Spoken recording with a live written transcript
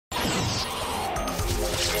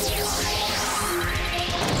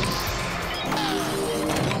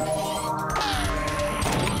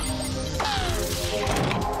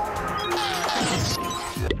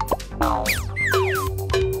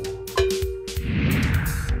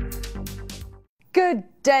Good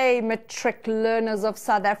day, matric learners of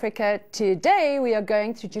South Africa. Today we are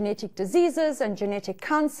going through genetic diseases and genetic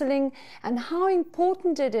counseling and how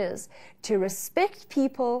important it is to respect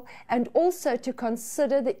people and also to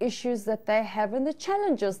consider the issues that they have and the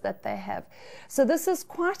challenges that they have. So this is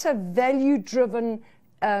quite a value-driven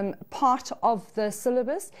part of the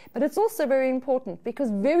syllabus, but it's also very important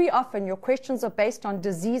because very often your questions are based on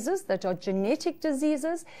diseases that are genetic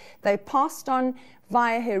diseases. They're passed on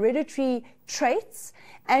via hereditary traits,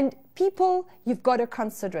 and people, you've got to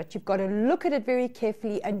consider it. You've got to look at it very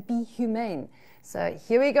carefully and be humane. So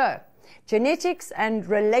here we go. Genetics and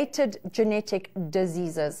related genetic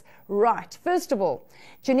diseases. Right, first of all,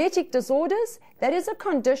 genetic disorders, that is a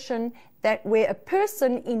condition that where a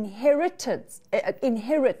person inherits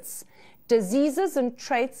diseases and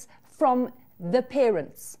traits from the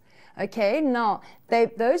parents. Okay, now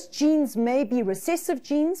those genes may be recessive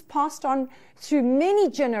genes passed on through many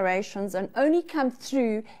generations and only come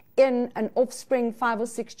through in an offspring 5 or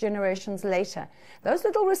 6 generations later. Those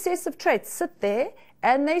little recessive traits sit there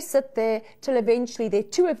and they sit there till eventually there are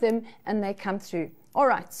 2 of them and they come through. All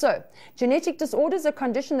right, so genetic disorder is a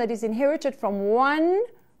condition that is inherited from one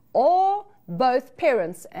or both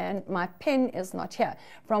parents, and my pen is not here,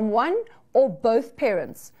 from one or both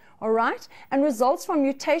parents. All right, and results from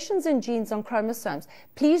mutations in genes on chromosomes.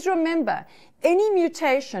 Please remember, any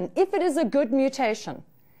mutation, if it is a good mutation,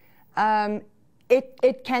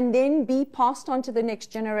 it can then be passed on to the next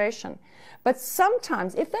generation. But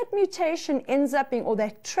sometimes, if that mutation ends up being, or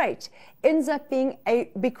that trait ends up being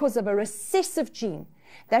because of a recessive gene,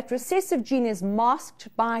 that recessive gene is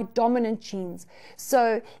masked by dominant genes.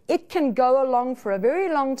 So it can go along for a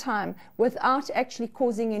very long time without actually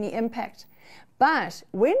causing any impact. But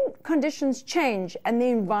when conditions change and the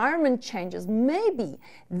environment changes, maybe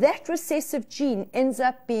that recessive gene ends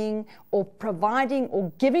up being or providing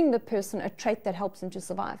or giving the person a trait that helps them to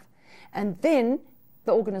survive. And then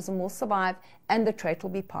the organism will survive and the trait will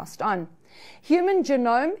be passed on. Human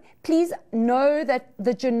genome, please know that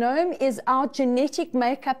the genome is our genetic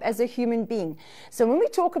makeup as a human being. So when we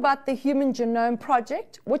talk about the Human Genome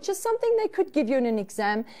Project, which is something they could give you in an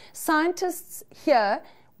exam, scientists here,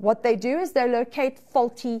 what they do is they locate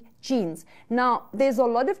faulty genes. Now, there's a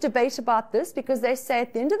lot of debate about this because they say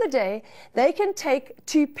at the end of the day, they can take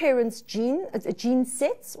 2 parents' gene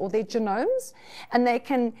sets or their genomes, and they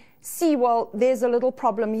can see, well, there's a little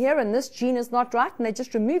problem here and this gene is not right, and they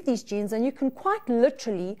just remove these genes, and you can quite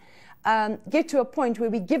literally get to a point where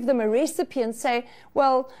we give them a recipe and say,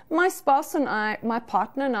 well, my spouse and I, my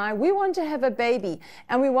partner and I, we want to have a baby,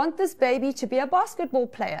 and we want this baby to be a basketball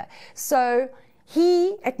player. So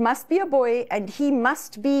it must be a boy, and he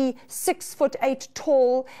must be 6'8"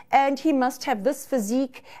 tall, and he must have this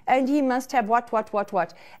physique, and he must have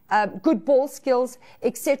good ball skills,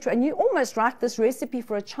 etc. And you almost write this recipe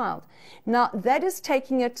for a child. Now, that is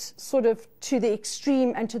taking it sort of to the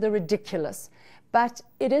extreme and to the ridiculous, but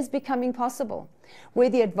it is becoming possible. Where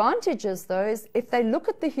the advantage is, though, is if they look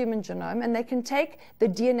at the human genome and they can take the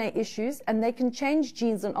DNA issues and they can change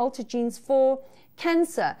genes and alter genes for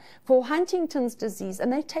cancer, for Huntington's disease,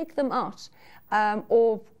 and they take them out,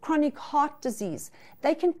 or chronic heart disease,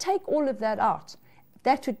 they can take all of that out.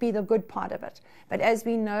 That would be the good part of it. But as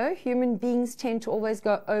we know, human beings tend to always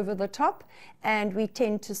go over the top, and we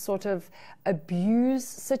tend to sort of abuse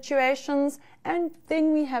situations, and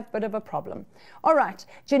then we have a bit of a problem. All right,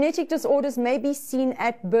 genetic disorders may be seen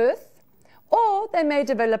at birth, or they may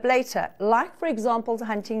develop later, like, for example,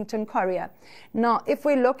 Huntington chorea. Now, if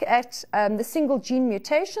we look at the single gene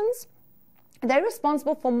mutations, they're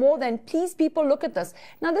responsible for more than, please people, look at this.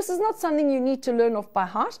 Now, this is not something you need to learn off by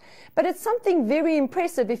heart, but it's something very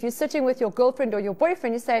impressive if you're sitting with your girlfriend or your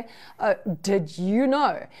boyfriend, you say, oh, did you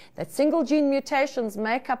know that single gene mutations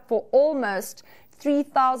make up for almost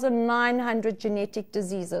 3,900 genetic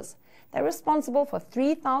diseases? They're responsible for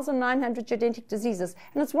 3,900 genetic diseases,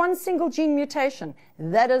 and it's one single gene mutation.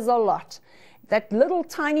 That is a lot. That little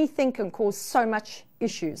tiny thing can cause so much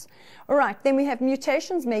issues. All right, then we have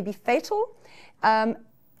mutations, may be fatal.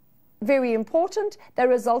 Very important, they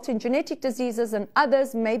result in genetic diseases, and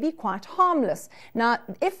others may be quite harmless. Now,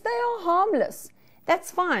 if they are harmless,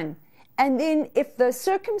 that's fine. And then if the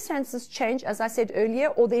circumstances change, as I said earlier,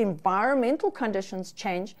 or the environmental conditions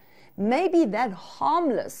change, maybe that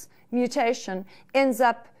harmless mutation ends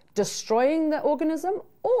up destroying the organism,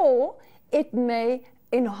 or it may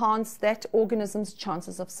enhance that organism's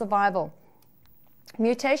chances of survival.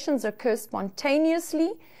 Mutations occur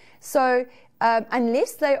spontaneously, so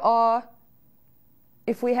unless they are,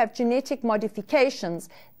 if we have genetic modifications,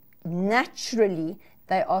 naturally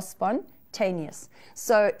they are spontaneous. simultaneous.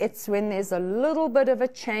 So it's when there's a little bit of a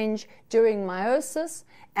change during meiosis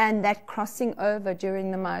and that crossing over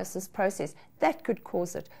during the meiosis process. That could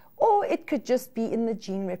cause it. Or it could just be in the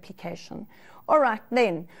gene replication. All right,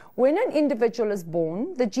 then, when an individual is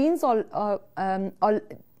born, the genes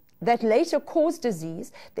that later cause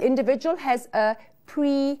disease, the individual has a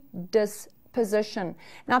predisposition.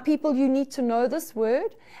 Now, people, you need to know this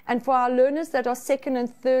word. And for our learners that are second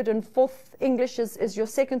and third and fourth, English is your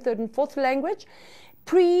second, third, and fourth language.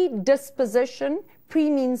 Predisposition,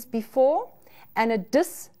 pre means before, and a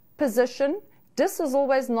disposition. Dis is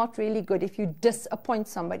always not really good if you disappoint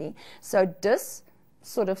somebody. So dis,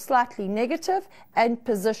 sort of slightly negative, and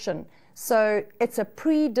position. So it's a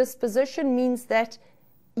predisposition, means that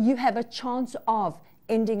you have a chance of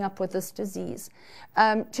ending up with this disease.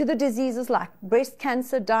 To the diseases like breast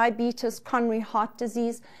cancer, diabetes, coronary heart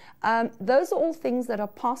disease, those are all things that are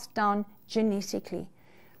passed down genetically.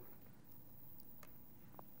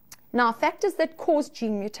 Now, factors that cause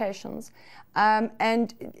gene mutations,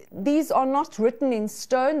 and these are not written in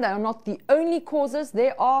stone, they are not the only causes,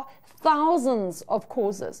 there are thousands of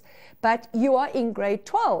causes, but you are in grade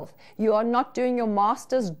 12. You are not doing your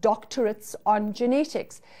master's doctorates on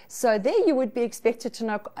genetics. So there you would be expected to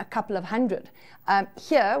know a couple of hundred.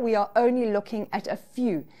 Here we are only looking at a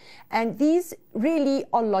few. And these really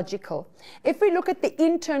are logical. If we look at the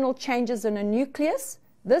internal changes in a nucleus,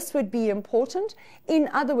 this would be important. In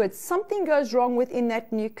other words, something goes wrong within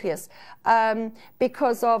that nucleus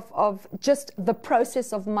because of just the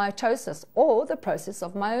process of mitosis or the process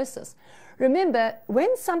of meiosis. Remember,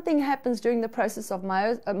 when something happens during the process of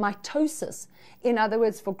mitosis, in other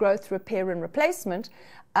words, for growth, repair, and replacement,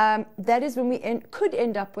 that is when we could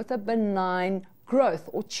end up with a benign growth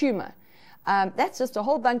or tumor. That's just a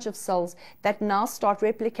whole bunch of cells that now start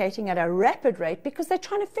replicating at a rapid rate because they're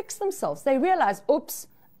trying to fix themselves. They realize, oops,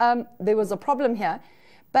 there was a problem here.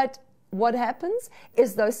 But what happens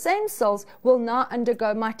is those same cells will now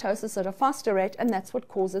undergo mitosis at a faster rate, and that's what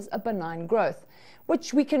causes a benign growth,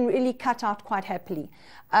 which we can really cut out quite happily.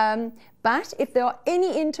 But if there are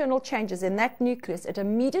any internal changes in that nucleus, it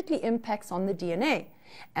immediately impacts on the DNA.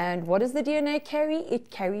 And what does the DNA carry? It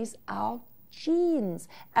carries our genes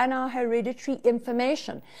and our hereditary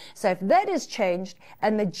information. So if that is changed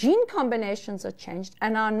and the gene combinations are changed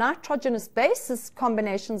and our nitrogenous basis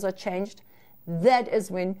combinations are changed, that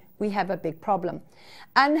is when we have a big problem.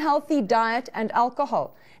 Unhealthy diet and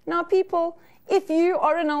alcohol. Now, people, if you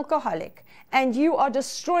are an alcoholic and you are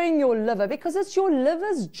destroying your liver, because it's your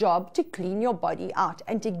liver's job to clean your body out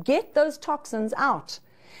and to get those toxins out.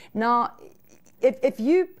 Now, if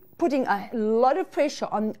you putting a lot of pressure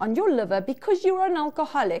on your liver because you're an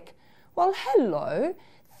alcoholic, well, hello,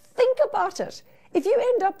 think about it. If you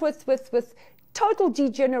end up with total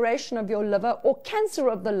degeneration of your liver or cancer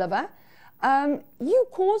of the liver, you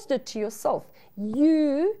caused it to yourself.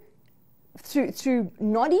 You, through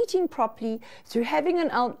not eating properly, through having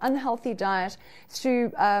an unhealthy diet,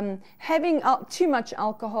 through having too much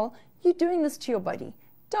alcohol, you're doing this to your body.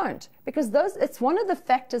 Don't, because it's one of the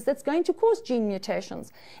factors that's going to cause gene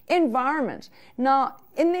mutations. Environment. Now,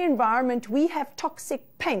 in the environment, we have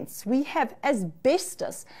toxic paints, we have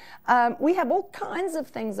asbestos, we have all kinds of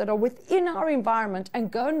things that are within our environment, and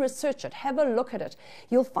go and research it, have a look at it.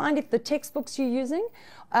 You'll find if the textbooks you're using,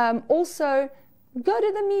 also go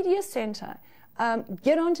to the media center,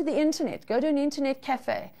 get onto the internet, go to an internet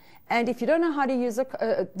cafe, and if you don't know how to use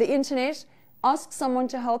the internet, ask someone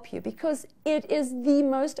to help you, because it is the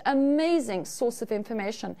most amazing source of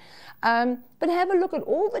information. But have a look at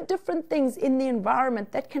all the different things in the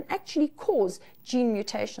environment that can actually cause gene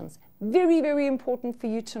mutations. Very, very important for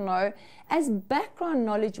you to know as background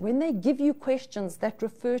knowledge when they give you questions that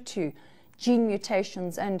refer to gene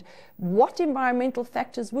mutations and what environmental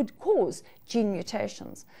factors would cause gene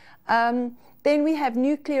mutations. Then we have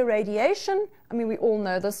nuclear radiation. I mean, we all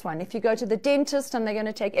know this one. If you go to the dentist and they're going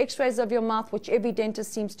to take x-rays of your mouth, which every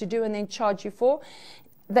dentist seems to do, and then charge you for,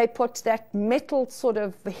 they put that metal sort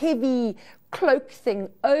of heavy cloak thing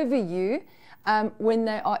over you when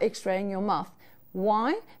they are x-raying your mouth.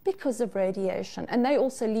 Why? Because of radiation. And they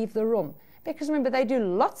also leave the room. Because remember, they do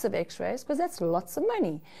lots of x-rays because that's lots of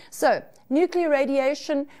money. So nuclear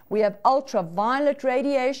radiation, we have ultraviolet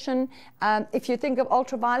radiation. If you think of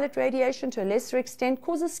ultraviolet radiation to a lesser extent,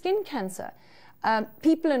 causes skin cancer.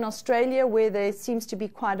 People in Australia, where there seems to be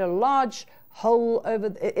quite a large hole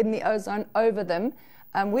in the ozone over them,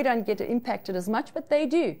 we don't get impacted as much, but they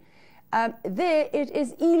do. There, it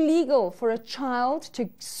is illegal for a child to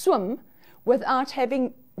swim without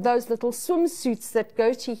having those little swimsuits that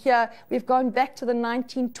go to here. We've gone back to the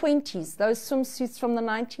 1920s, those swimsuits from the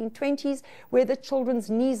 1920s where the children's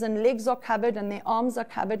knees and legs are covered and their arms are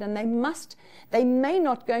covered, and they may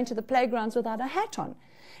not go into the playgrounds without a hat on.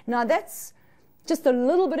 Now that's just a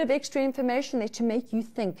little bit of extra information there to make you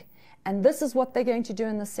think. And this is what they're going to do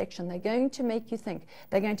in this section. They're going to make you think.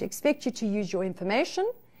 They're going to expect you to use your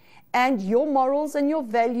information and your morals and your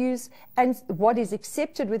values and what is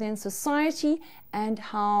accepted within society and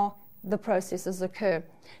how the processes occur.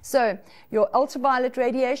 So your ultraviolet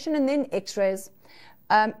radiation and then X-rays.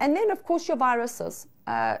 And then, of course, your viruses.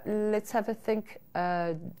 Let's have a think.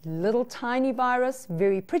 Little tiny virus,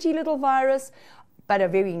 very pretty little virus, but a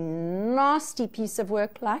very nasty piece of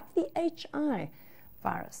work like the HI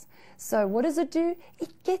virus. So what does it do?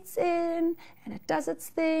 It gets in and it does its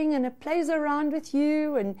thing and it plays around with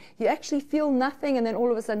you and you actually feel nothing, and then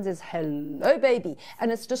all of a sudden says, hello baby,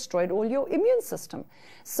 and it's destroyed all your immune system.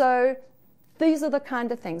 So these are the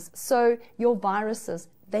kind of things. So your viruses,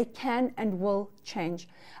 they can and will change.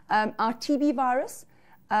 Our TB virus,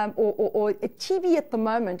 or a TB at the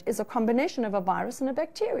moment, is a combination of a virus and a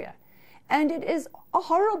bacteria. And it is a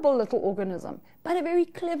horrible little organism, but a very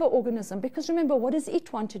clever organism, because remember, what does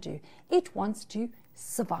it want to do? It wants to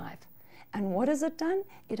survive. And what has it done?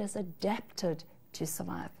 It has adapted to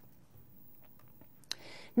survive.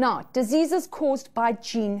 Now, diseases caused by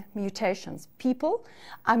gene mutations. People,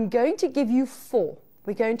 I'm going to give you 4.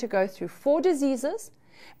 We're going to go through 4 diseases,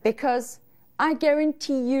 because I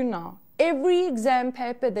guarantee you now, every exam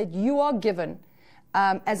paper that you are given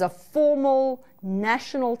as a formal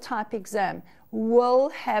national type exam will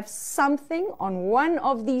have something on one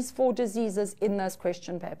of these 4 diseases in those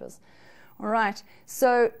question papers. All right,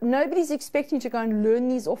 so nobody's expecting to go and learn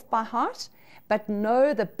these off by heart, but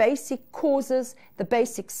know the basic causes, the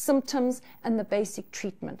basic symptoms, and the basic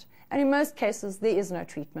treatment. And in most cases, there is no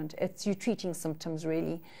treatment. It's you treating symptoms,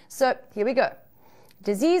 really. So here we go.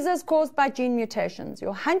 Diseases caused by gene mutations.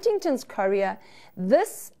 Your Huntington's chorea.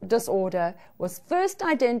 This disorder was first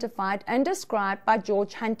identified and described by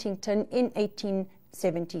George Huntington in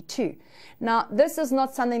 1872. Now, this is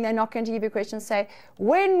not something they're not going to give you a question and say,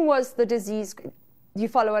 when was the disease? You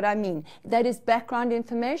follow what I mean? That is background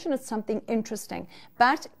information. It's something interesting.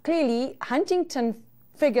 But clearly, Huntington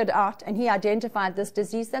figured out and he identified this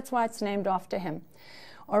disease. That's why it's named after him.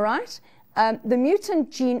 All right? The mutant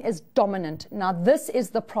gene is dominant. Now, this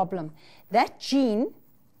is the problem. That gene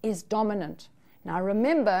is dominant. Now,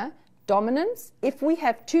 remember, dominance, if we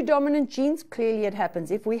have 2 dominant genes, clearly it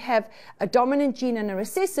happens. If we have a dominant gene and a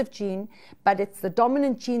recessive gene, but it's the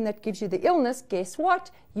dominant gene that gives you the illness, guess what?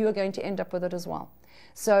 You are going to end up with it as well.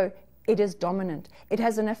 So it is dominant. It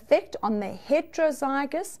has an effect on the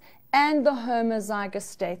heterozygous and the homozygous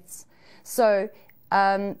states. So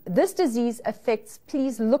this disease affects,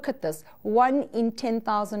 please look at this, 1 in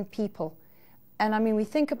 10,000 people. And I mean, we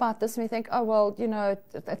think about this and we think, oh, well, you know,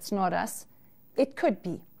 that's not us. It could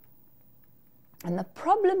be. And the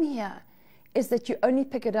problem here is that you only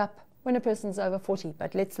pick it up when a person's over 40.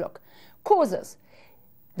 But let's look. Causes.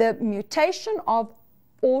 The mutation of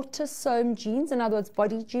autosome genes, in other words,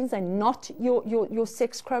 body genes, they're not your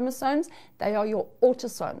sex chromosomes, they are your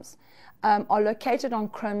autosomes, are located on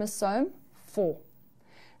chromosome 4.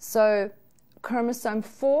 So chromosome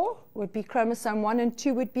 4 would be chromosome 1 and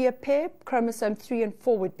 2 would be a pair. Chromosome 3 and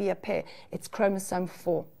 4 would be a pair. It's chromosome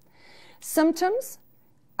 4. Symptoms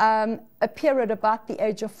appear at about the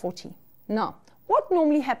age of 40. Now, what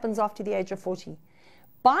normally happens after the age of 40?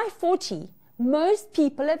 By 40, most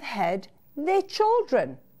people have had their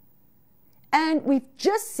children. And we've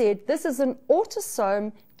just said this is an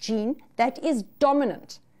autosome gene that is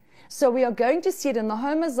dominant. So we are going to see it in the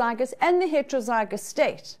homozygous and the heterozygous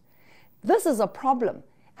state. This is a problem.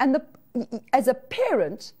 And as a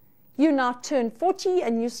parent, you now turn 40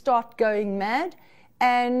 and you start going mad.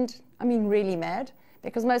 And I mean really mad,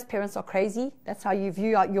 because most parents are crazy. That's how you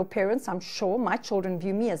view your parents, I'm sure. My children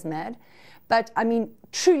view me as mad. But I mean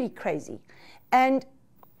truly crazy. And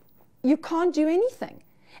you can't do anything.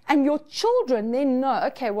 And your children then know,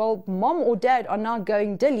 okay, well, mom or dad are now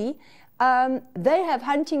going dilly. They have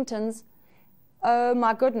Huntington's. Oh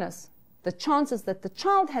my goodness. The chances that the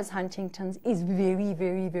child has Huntington's is very,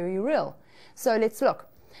 very, very real. So let's look.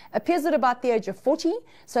 Appears at about the age of 40.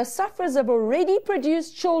 So sufferers have already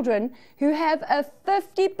produced children who have a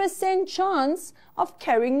 50% chance of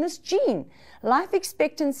carrying this gene. Life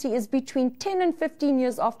expectancy is between 10 and 15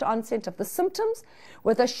 years after onset of the symptoms,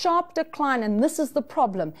 with a sharp decline, and this is the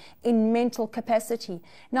problem, in mental capacity.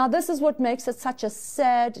 Now, this is what makes it such a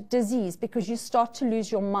sad disease, because you start to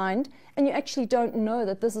lose your mind and you actually don't know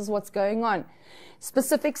that this is what's going on.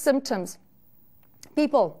 Specific symptoms.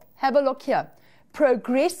 People, have a look here.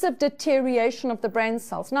 Progressive deterioration of the brain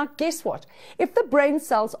cells. Now, guess what? If the brain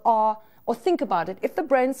cells are, or think about it, if the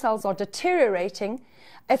brain cells are deteriorating,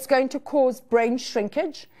 it's going to cause brain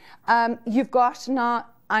shrinkage. You've got now,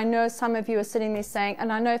 I know some of you are sitting there saying,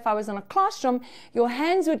 and I know if I was in a classroom, your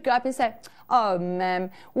hands would go up and say, oh,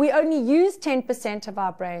 ma'am, we only use 10% of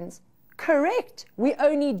our brains. Correct. We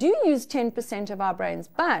only do use 10% of our brains.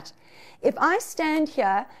 But if I stand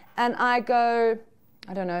here and I go,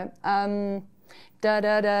 I don't know, da,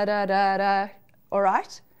 da, da, da, da, da, all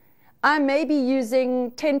right? I may be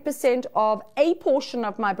using 10% of a portion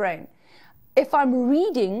of my brain. If I'm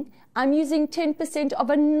reading, I'm using 10% of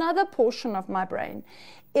another portion of my brain.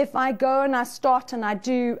 If I go and I start and I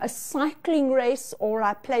do a cycling race, or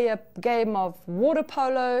I play a game of water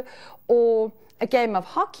polo or a game of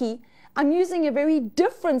hockey, I'm using a very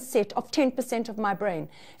different set of 10% of my brain.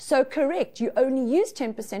 So correct, you only use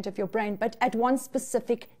 10% of your brain, but at one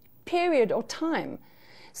specific period or time.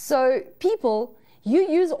 So people, you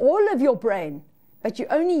use all of your brain, but you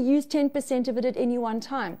only use 10% of it at any one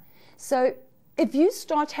time. So if you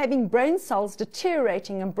start having brain cells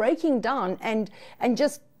deteriorating and breaking down and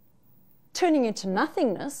just turning into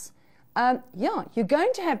nothingness, yeah, you're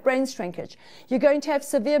going to have brain shrinkage. You're going to have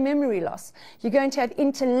severe memory loss. You're going to have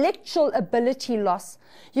intellectual ability loss.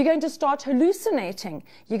 You're going to start hallucinating.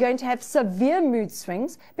 You're going to have severe mood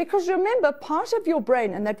swings, because remember, part of your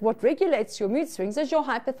brain, and that what regulates your mood swings, is your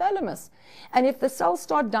hypothalamus. And if the cells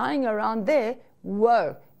start dying around there,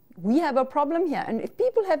 whoa, we have a problem here. And if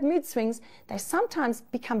people have mood swings, they sometimes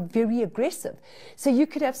become very aggressive. So you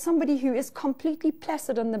could have somebody who is completely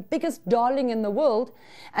placid and the biggest darling in the world,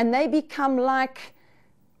 and they become like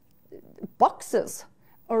boxers,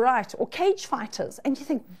 all right, or cage fighters. And you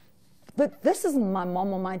think, but this isn't my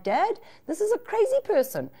mom or my dad. This is a crazy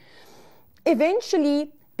person.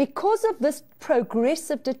 Eventually, because of this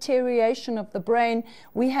progressive deterioration of the brain,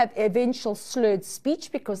 we have eventual slurred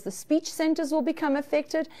speech, because the speech centers will become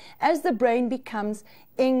affected as the brain becomes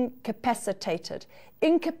incapacitated.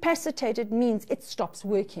 Incapacitated means it stops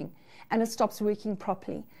working, and it stops working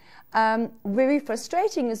properly. Very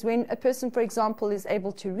frustrating is when a person, for example, is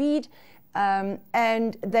able to read,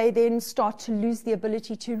 and they then start to lose the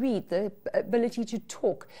ability to read, the ability to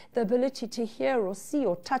talk, the ability to hear or see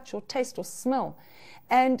or touch or taste or smell.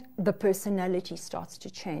 And the personality starts to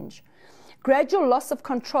change. Gradual loss of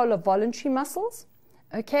control of voluntary muscles,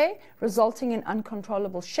 okay, resulting in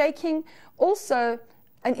uncontrollable shaking. Also,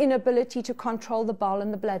 an inability to control the bowel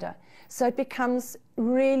and the bladder. So it becomes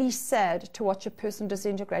really sad to watch a person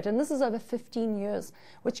disintegrate. And this is over 15 years,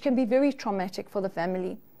 which can be very traumatic for the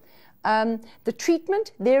family. The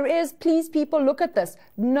treatment, there is, please people, look at this,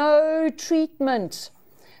 no treatment.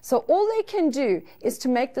 So all they can do is to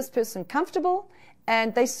make this person comfortable,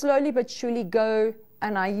 and they slowly but surely go,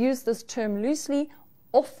 and I use this term loosely,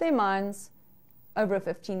 off their minds over a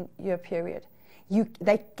 15-year period.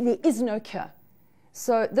 There is no cure.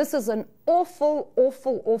 So this is an awful,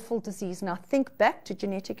 awful, awful disease. Now think back to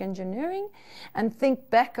genetic engineering and think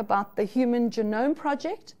back about the Human Genome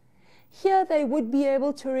Project. Here they would be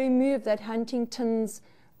able to remove that Huntington's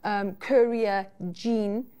courier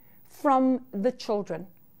gene from the children,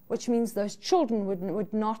 which means those children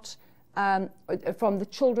would not, from the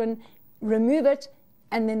children, remove it,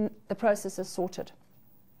 and then the process is sorted.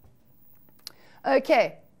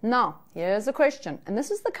 Okay, now here's a question, and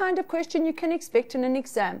this is the kind of question you can expect in an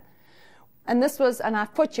exam. And this was, and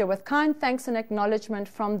I've put here, with kind thanks and acknowledgement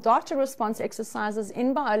from data response exercises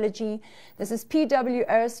in biology. This is P.W.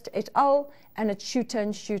 Arist et al. And it's Shooter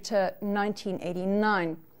and Shooter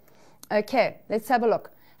 1989. Okay, let's have a look.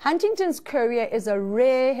 Huntington's chorea is a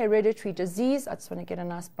rare hereditary disease. I just want to get a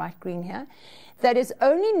nice bright green here. That is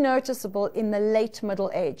only noticeable in the late middle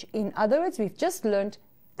age. In other words, we've just learned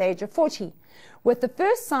the age of 40, with the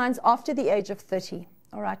first signs after the age of 30.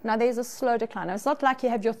 All right, now there's a slow decline. Now, it's not like you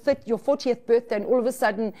have your 40th birthday and all of a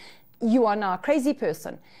sudden you are now a crazy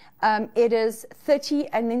person. It is 30,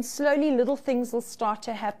 and then slowly little things will start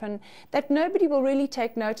to happen that nobody will really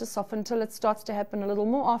take notice of until it starts to happen a little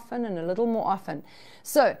more often and a little more often.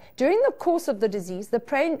 So during the course of the disease, the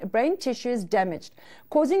brain tissue is damaged,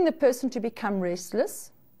 causing the person to become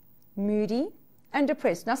restless, moody, and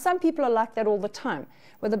depressed. Now, some people are like that all the time.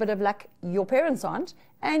 With a bit of luck, your parents aren't,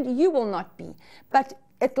 and you will not be. But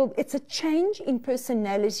it's a change in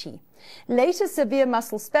personality. Later, severe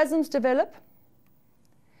muscle spasms develop.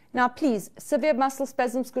 Now, please, severe muscle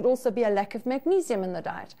spasms could also be a lack of magnesium in the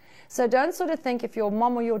diet. So don't sort of think if your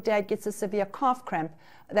mom or your dad gets a severe calf cramp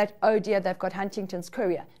that, oh dear, they've got Huntington's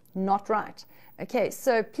chorea. Not right. Okay,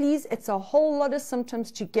 so please, it's a whole lot of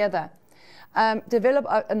symptoms together. develop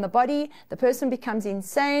in the body. The person becomes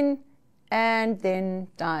insane and then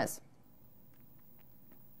dies.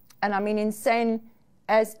 And I mean insane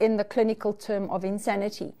as in the clinical term of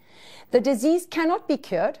insanity. The disease cannot be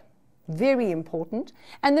cured, very important,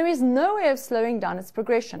 and there is no way of slowing down its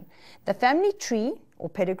progression. The family tree or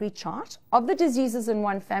pedigree chart of the diseases in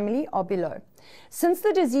one family are below. Since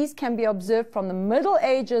the disease can be observed from the Middle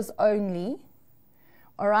Ages only,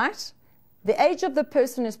 all right, the age of the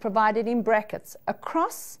person is provided in brackets. A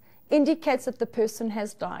cross indicates that the person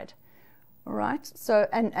has died. All right, so,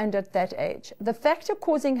 and at that age. The factor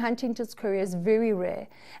causing Huntington's chorea is very rare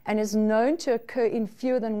and is known to occur in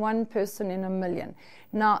fewer than 1 person in a million.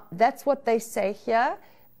 Now, that's what they say here.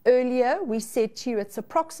 Earlier, we said to you it's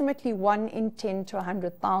approximately 1 in 10 to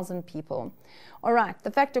 100,000 people. All right, the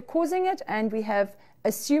factor causing it, and we have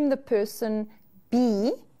assumed the person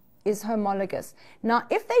B is homologous. Now,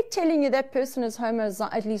 if they're telling you that person is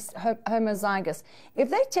homozygous, if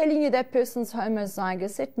they're telling you that person's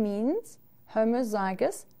homozygous, it means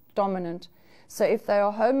homozygous dominant. So if they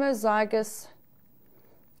are homozygous,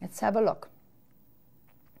 let's have a look.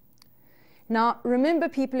 Now, remember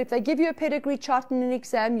people, if they give you a pedigree chart in an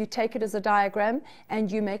exam, you take it as a diagram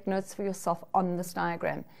and you make notes for yourself on this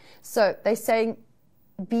diagram. So they're saying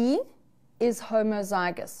B is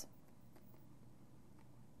homozygous.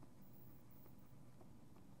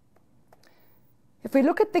 If we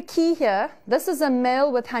look at the key here, this is a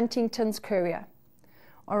male with Huntington's chorea.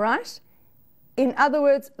 All right? In other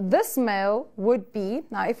words, this male would be,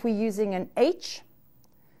 now if we're using an H,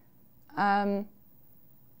 for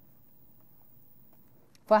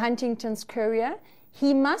Huntington's chorea,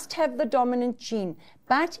 he must have the dominant gene,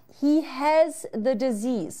 but he has the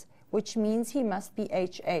disease, which means he must be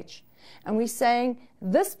HH. And we're saying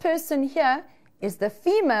this person here is the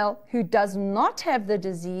female who does not have the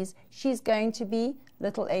disease. She's going to be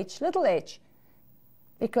little h,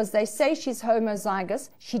 because they say she's homozygous.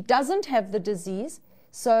 She doesn't have the disease.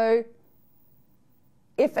 So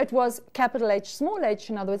if it was capital H, small h,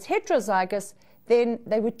 in other words, heterozygous, then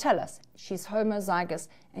they would tell us she's homozygous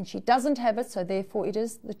and she doesn't have it, so therefore it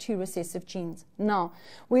is the 2 recessive genes. Now,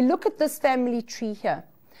 we look at this family tree here.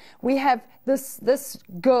 We have this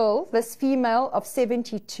girl, this female of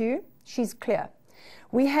 72, she's clear.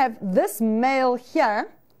 We have this male here,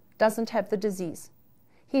 doesn't have the disease.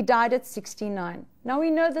 He died at 69. Now we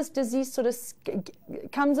know this disease sort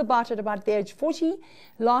of comes about at about the age 40,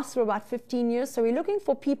 lasts for about 15 years, so we're looking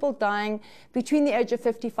for people dying between the age of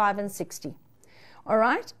 55 and 60. All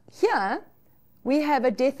right, here we have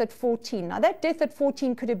a death at 14. Now that death at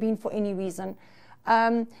 14 could have been for any reason.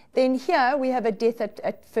 Then here we have a death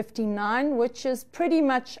at 59, which is pretty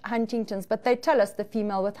much Huntington's, but they tell us the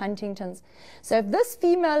female with Huntington's. So if this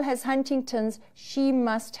female has Huntington's, she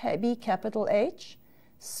must be capital H,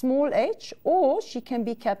 small h, or she can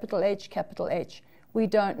be capital H, capital H. We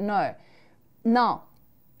don't know now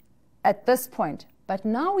at this point, but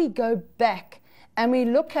now we go back and we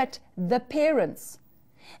look at the parents.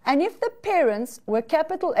 And if the parents were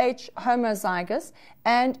capital H homozygous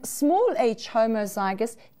and small h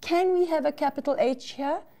homozygous, can we have a capital H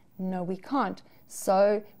here? No, we can't.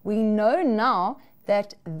 So we know now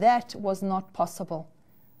that that was not possible.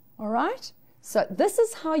 All right? So this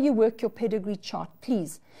is how you work your pedigree chart,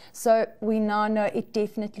 please. So we now know it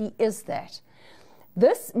definitely is that.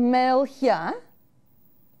 This male here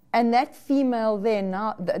and that female there,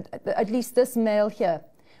 now, at least this male here,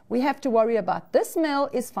 we have to worry about. This male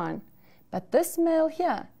is fine, but this male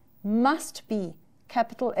here must be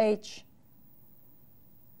capital H,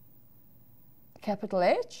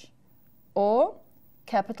 or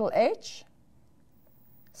capital H,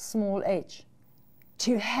 small h,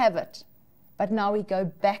 to have it. But now we go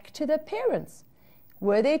back to the parents.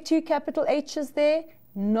 Were there 2 capital H's there?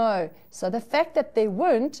 No. So the fact that there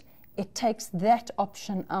weren't, it takes that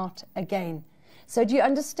option out again. So do you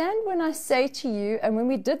understand when I say to you, and when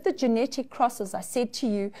we did the genetic crosses, I said to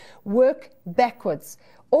you, work backwards.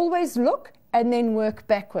 Always look and then work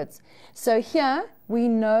backwards. So here we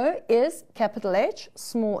know is capital H,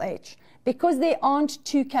 small h, because there aren't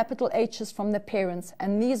 2 capital H's from the parents,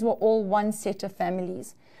 and these were all one set of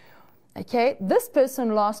families. Okay, this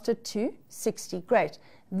person lasted to 60, great.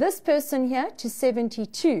 This person here to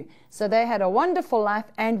 72, so they had a wonderful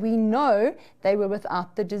life, and we know they were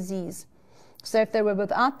without the disease. So if they were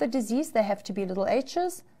without the disease, they have to be little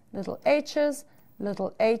h's, little h's,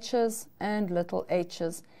 little h's, and little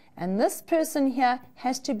h's. And this person here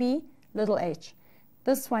has to be little h.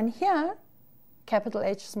 This one here, capital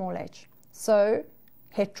H, small h. So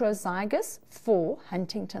heterozygous for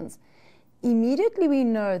Huntington's. Immediately we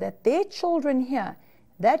know that their children here,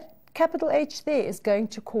 that capital H there is going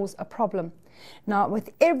to cause a problem. Now,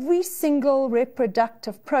 with every single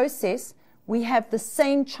reproductive process, we have the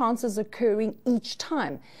same chances occurring each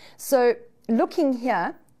time. So looking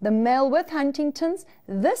here, the male with Huntington's,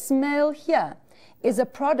 this male here is a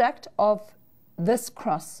product of this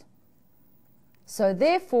cross. So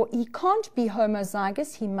therefore, he can't be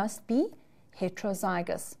homozygous, he must be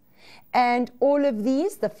heterozygous. And all of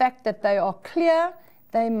these, the fact that they are clear,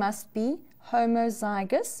 they must be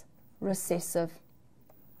homozygous recessive.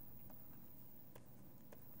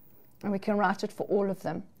 And we can write it for all of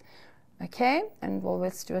them. Okay, and well,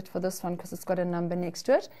 let's do it for this one because it's got a number next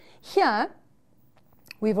to it. Here,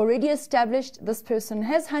 we've already established this person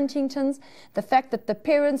has Huntington's. The fact that the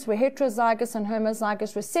parents were heterozygous and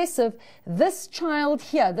homozygous recessive, this child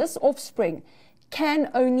here, this offspring,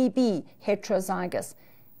 can only be heterozygous.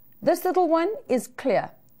 This little one is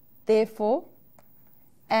clear, therefore,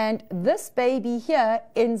 and this baby here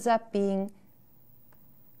ends up being,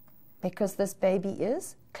 because this baby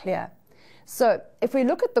is clear. So if we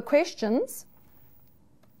look at the questions,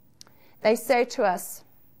 they say to us,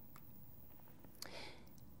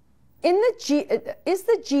 is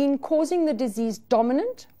the gene causing the disease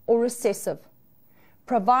dominant or recessive?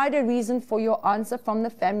 Provide a reason for your answer from the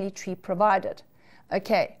family tree provided.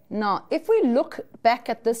 Okay, now if we look back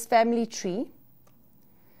at this family tree,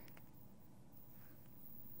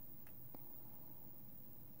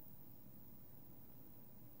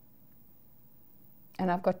 and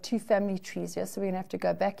I've got two family trees here, so we're going to have to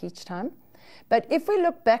go back each time. But if we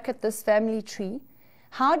look back at this family tree,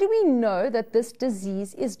 how do we know that this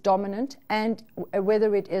disease is dominant and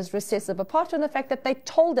whether it is recessive? Apart from the fact that they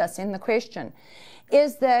told us in the question,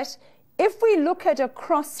 is that if we look at a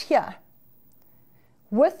cross here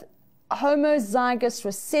with homozygous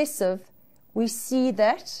recessive, we see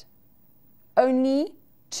that only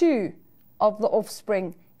 2 of the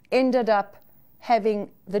offspring ended up having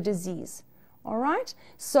the disease. All right,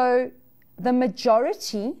 so the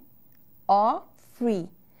majority are free.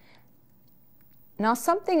 Now,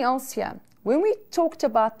 something else here. When we talked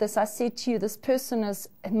about this, I said to you, this person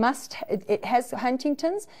it has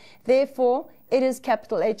Huntington's, therefore it is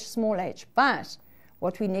capital H, small h. But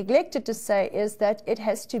what we neglected to say is that it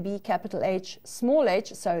has to be capital H, small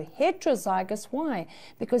h, so heterozygous. Why?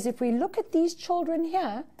 Because if we look at these children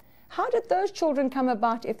here, how did those children come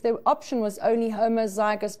about if the option was only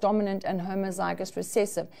homozygous dominant and homozygous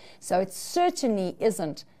recessive? So it certainly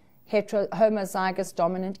isn't homozygous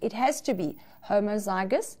dominant. It has to be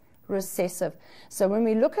homozygous recessive. So when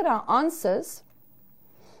we look at our answers,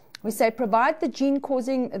 we say provide the gene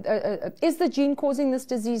causing, is the gene causing this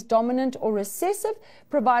disease dominant or recessive?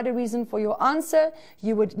 Provide a reason for your answer.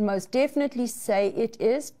 You would most definitely say it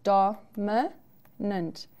is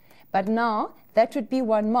dominant. But now, that would be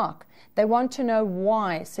 1 mark. They want to know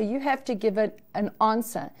why. So you have to give it an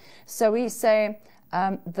answer. So we say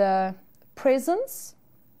the presence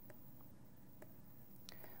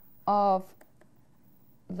of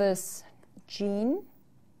this gene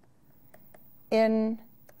in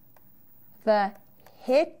the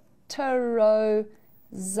heterozygous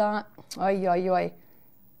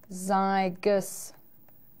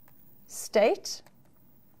state.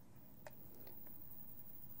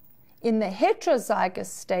 In the heterozygous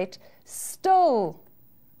state, still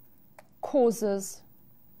causes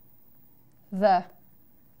the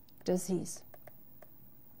disease.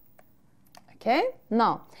 Okay,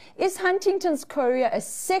 now, is Huntington's chorea a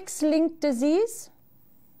sex-linked disease?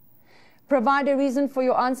 Provide a reason for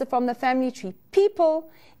your answer from the family tree. People,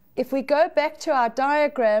 if we go back to our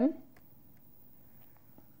diagram,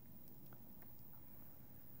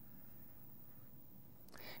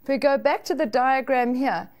 if we go back to the diagram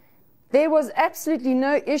here, there was absolutely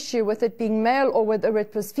no issue with it being male or whether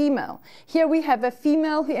it was female. Here we have a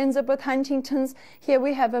female who ends up with Huntington's. Here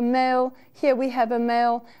we have a male. Here we have a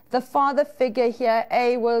male. The father figure here,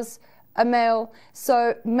 A, was a male.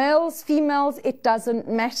 So males, females, it doesn't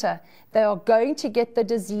matter. They are going to get the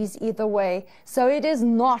disease either way. So it is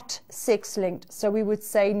not sex-linked. So we would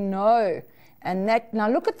say no. And that, now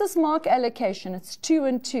look at this mark allocation. It's 2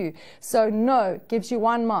 and 2. So no gives you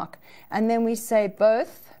 1 mark. And then we say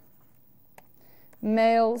both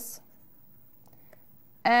males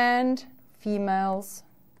and females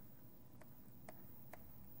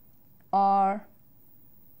are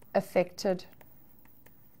affected.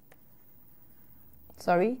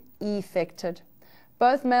 Affected.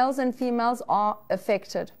 Both males and females are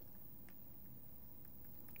affected.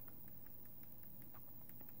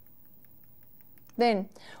 Then,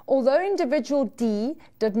 although individual D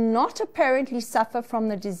did not apparently suffer from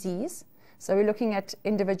the disease, So we're looking at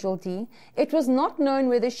individual D. It was not known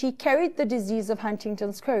whether she carried the disease of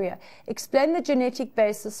Huntington's chorea. Explain the genetic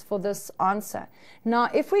basis for this answer. Now,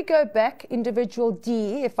 if we go back, individual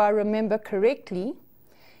D, if I remember correctly,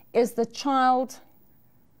 is the child.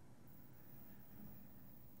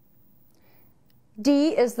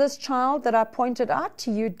 D is this child that I pointed out to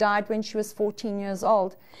you, died when she was 14 years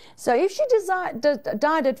old. So if she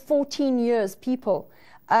died at 14 years, people,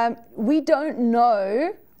 we don't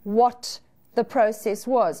know what the process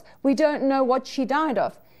was. We don't know what she died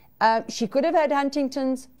of. She could have had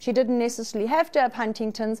Huntington's. She didn't necessarily have to have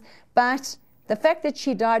Huntington's, but the fact that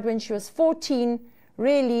she died when she was 14,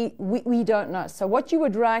 really, we don't know. So what you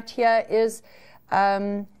would write here is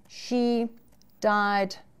she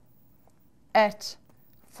died at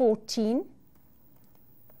 14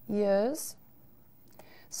 years.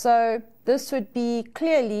 So this would be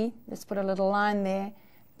clearly, let's put a little line there,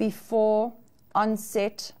 before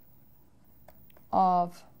onset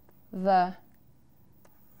of the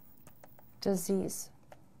disease.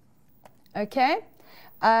 Okay?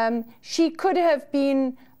 She could have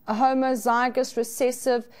been a homozygous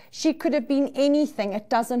recessive. She could have been anything. It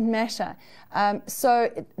doesn't matter.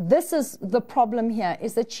 So this is the problem here,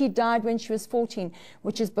 is that she died when she was 14,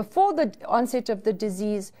 which is before the onset of the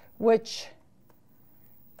disease, which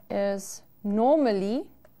is normally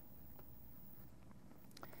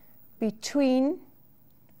between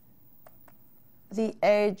the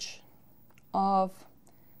age of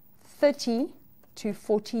 30 to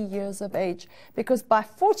 40 years of age, because by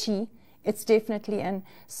 40 it's definitely in.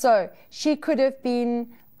 So she could have been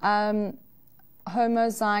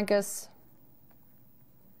homozygous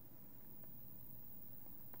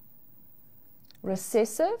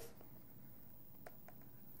recessive,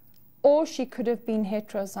 or she could have been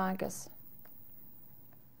heterozygous.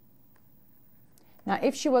 Now,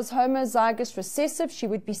 if she was homozygous recessive, she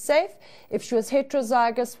would be safe. If she was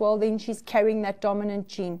heterozygous, well, then she's carrying that dominant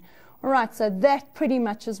gene. All right, so that pretty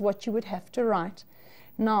much is what you would have to write.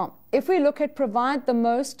 Now, if we look at provide the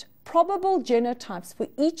most probable genotypes for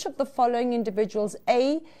each of the following individuals,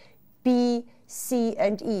 A, B, C,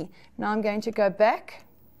 and E. Now I'm going to go back.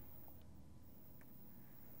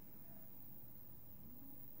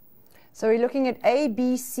 So we're looking at A,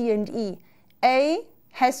 B, C, and E. A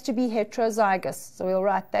has to be heterozygous, so we'll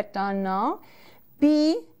write that down now.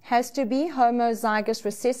 B has to be homozygous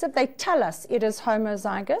recessive. They tell us it is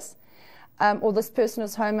homozygous, or this person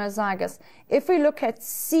is homozygous. If we look at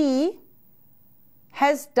C,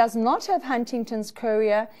 does not have Huntington's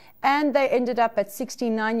chorea, and they ended up at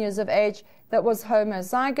 69 years of age, that was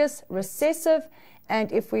homozygous recessive.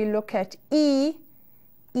 And if we look at E,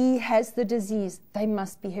 E has the disease. They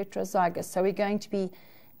must be heterozygous. So we're going to be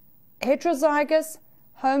heterozygous,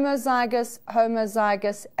 homozygous,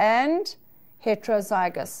 homozygous, and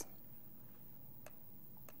heterozygous.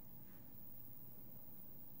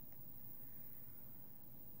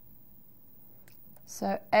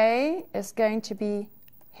 So A is going to be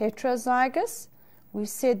heterozygous. We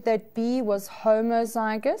said that B was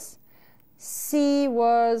homozygous, C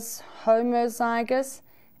was homozygous,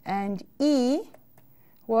 and E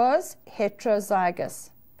was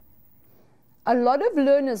heterozygous. A lot of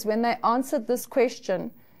learners, when they answered this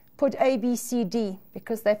question, put A, B, C, D,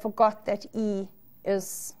 because they forgot that E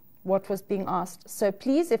is what was being asked. So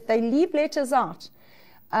please, if they leave letters out,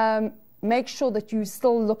 make sure that you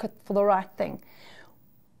still look for the right thing.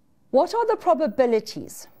 What are the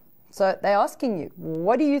probabilities? So they're asking you,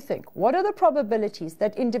 what do you think? What are the probabilities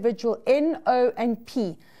that individual N, O, and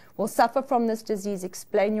P will suffer from this disease?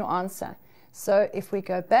 Explain your answer. So if we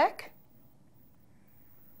go back,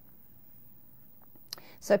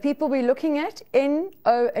 so people we're looking at N,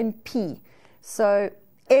 O, and P. So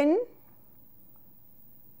N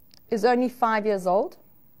is only 5 years old,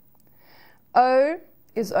 O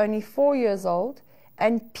is only 4 years old,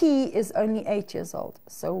 and P is only 8 years old.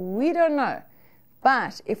 So we don't know.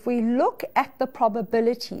 But if we look at the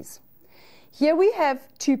probabilities, here we have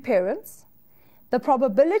two parents. The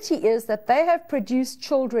probability is that they have produced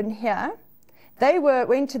children here. They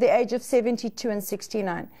went to the age of 72 and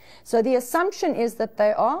 69. So the assumption is that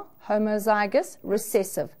they are homozygous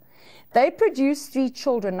recessive. They produce 3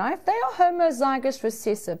 children. Now, if they are homozygous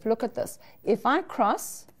recessive, look at this. If I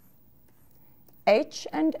cross H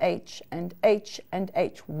and H and H and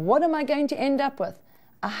H, what am I going to end up with?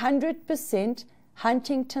 100%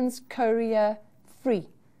 Huntington's chorea free.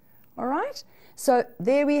 All right? So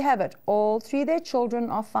there we have it. All 3 of their children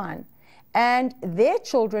are fine. And their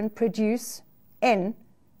children produce N.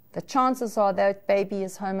 The chances are that baby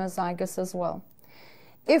is homozygous as well.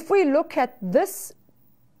 If we look at this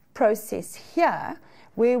process here,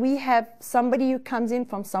 where we have somebody who comes in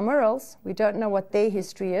from somewhere else. We don't know what their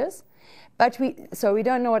history is, but so we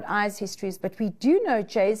don't know what I's history is, but we do know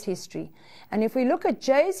J's history. And if we look at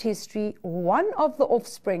J's history, one of the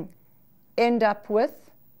offspring end up with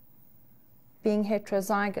being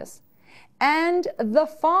heterozygous. And the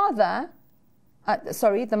father,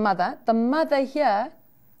 the mother here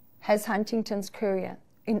has Huntington's chorea.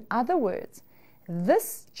 In other words,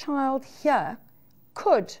 this child here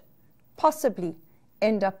could possibly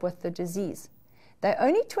end up with the disease. They're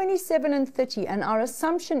only 27 and 30, and our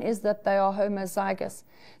assumption is that they are homozygous.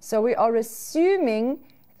 So we are assuming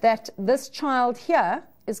that this child here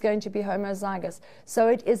is going to be homozygous. So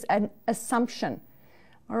it is an assumption.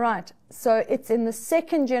 All right, so it's in the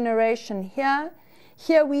second generation here.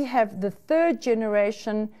 Here we have the third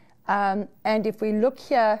generation, and if we look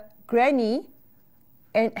here, Granny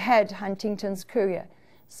had Huntington's chorea.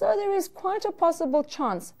 So there is quite a possible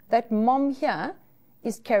chance that mom here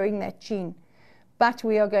is carrying that gene. But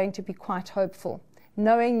we are going to be quite hopeful,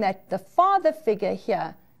 knowing that the father figure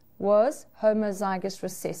here was homozygous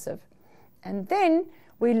recessive. And then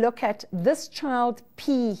we look at this child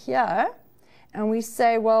P here, and we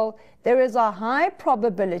say, well, there is a high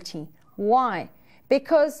probability. Why?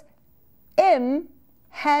 Because M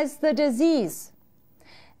has the disease.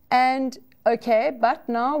 And okay, but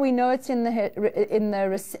now we know it's in the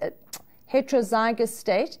heterozygous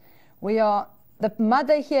state. The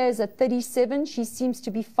mother here is at 37. She seems to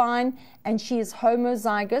be fine, and she is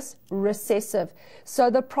homozygous recessive. So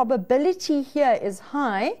the probability here is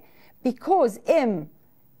high because M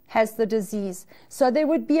has the disease. So there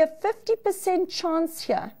would be a 50% chance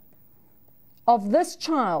here of this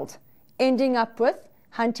child ending up with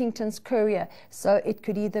Huntington's chorea. So it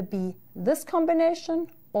could either be this combination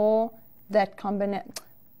or that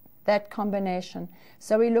combination.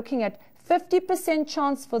 So we're looking at 50%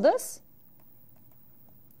 chance for this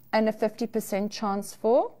and a 50% chance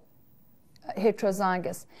for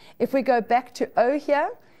heterozygous. If we go back to O here,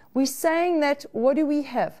 we're saying that, what do we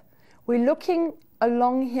have? We're looking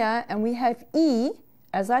along here, and we have E,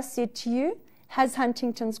 as I said to you, has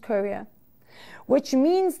Huntington's chorea, which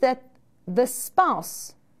means that the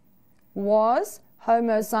spouse was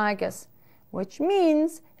homozygous, which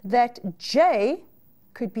means that J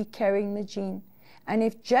could be carrying the gene. And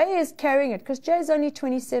if J is carrying it, because J is only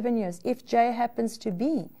 27 years, if J happens to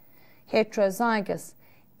be heterozygous,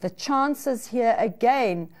 the chances here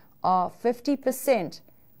again are 50%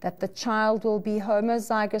 that the child will be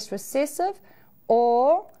homozygous recessive,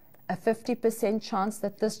 or a 50% chance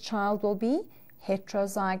that this child will be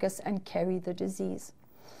heterozygous and carry the disease.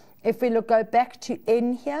 If we go back to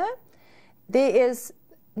N here, there is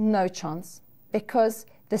no chance, because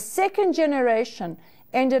the second generation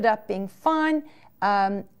ended up being fine.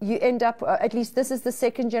 You end up, at least this is the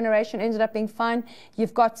second generation, ended up being fine.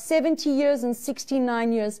 You've got 70 years and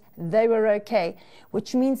 69 years, they were okay,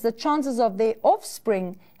 which means the chances of their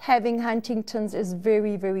offspring having Huntington's is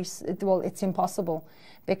very, very, well, it's impossible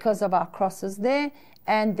because of our crosses there,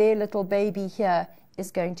 and their little baby here is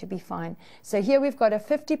going to be fine. So here we've got a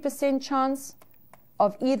 50% chance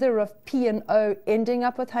of either of P and O ending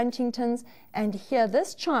up with Huntington's, and here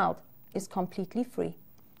this child is completely free.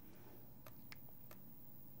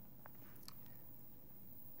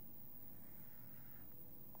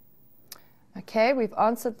 Okay, we've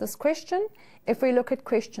answered this question. If we look at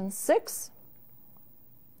question 6,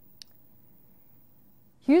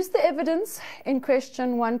 use the evidence in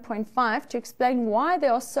question 1.5 to explain why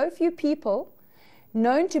there are so few people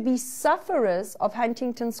known to be sufferers of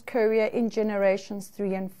Huntington's chorea in generations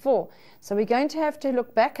 3 and 4. So we're going to have to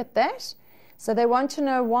look back at that. So they want to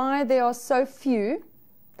know why there are so few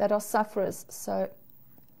that are sufferers. So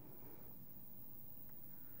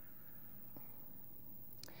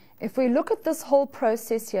if we look at this whole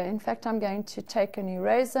process here, in fact, I'm going to take an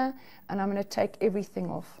eraser and I'm going to take everything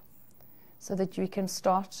off so that we can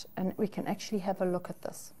start and we can actually have a look at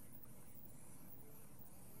this.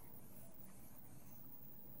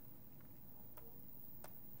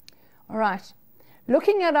 All right,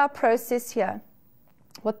 looking at our process here,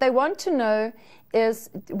 what they want to know is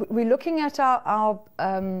we're looking at our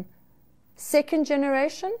second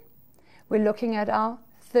generation, we're looking at our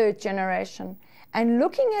third generation. And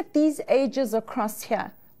looking at these ages across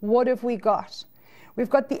here, what have we got? We've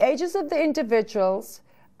got the ages of the individuals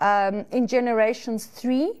in generations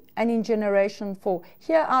 3 and in generation 4.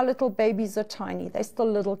 Here our little babies are tiny. They're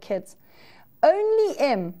still little kids. Only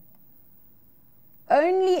M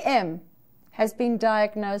has been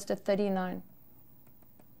diagnosed at 39.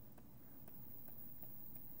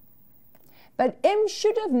 But M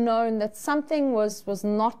should have known that something was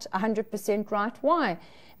not 100% right. Why?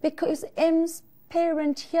 Because M's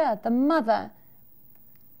parent here, the mother,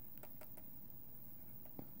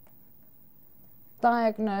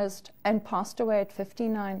 diagnosed and passed away at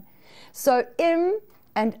 59. So M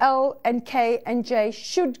and L and K and J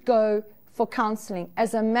should go for counseling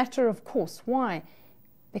as a matter of course. Why?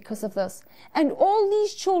 Because of this. And all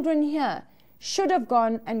these children here should have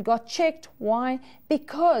gone and got checked. Why?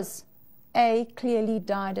 Because A clearly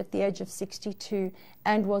died at the age of 62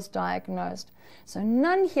 and was diagnosed. So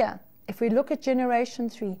none here, if we look at generation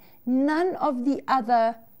 3, none of the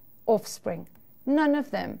other offspring, none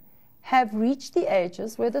of them have reached the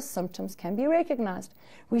ages where the symptoms can be recognized.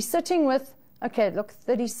 We're sitting with, okay, look,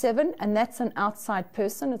 37, and that's an outside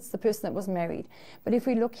person. It's the person that was married. But if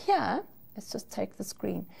we look here, let's just take the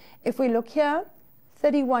screen. If we look here,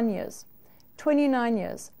 31 years, 29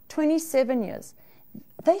 years, 27 years,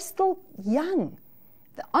 they're still young.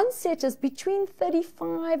 The onset is between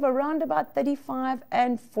 35, around about 35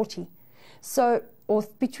 and 40. So, or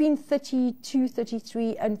between 32,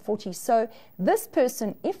 33 and 40. So this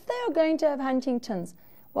person, if they are going to have Huntington's,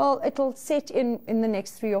 well, it'll set in the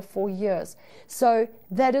next 3 or 4 years. So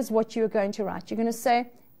that is what you're going to write. You're going to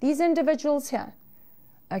say, these individuals here,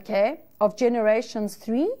 okay, of generations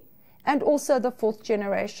 3 and also the 4th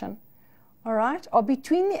generation, all right, are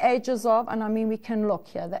between the ages of, and I mean we can look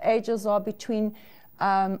here, the ages are between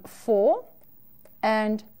 4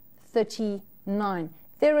 and 39.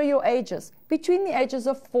 There are your ages, between the ages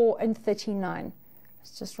of 4 and 39.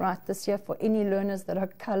 Let's just write this here for any learners that are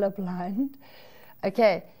colorblind.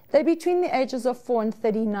 Okay, they're between the ages of 4 and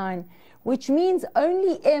 39, which means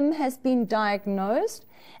only M has been diagnosed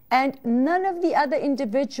and none of the other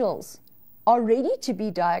individuals are ready to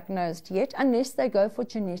be diagnosed yet unless they go for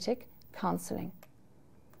genetic counseling.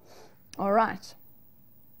 All right.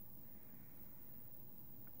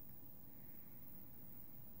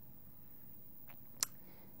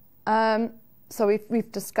 So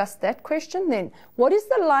we've discussed that question. Then, what is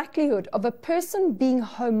the likelihood of a person being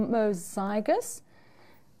homozygous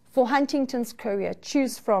for Huntington's chorea?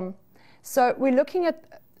 Choose from. So we're looking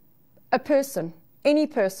at a person, any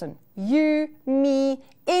person, you, me,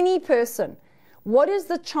 any person. What is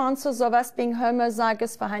the chances of us being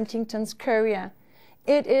homozygous for Huntington's chorea?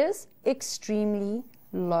 It is extremely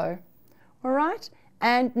low. All right?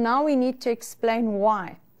 And now we need to explain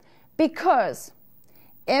why. Because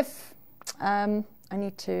if, I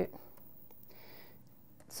need to,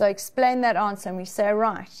 so explain that answer and we say,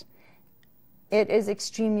 right, it is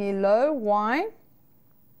extremely low. Why?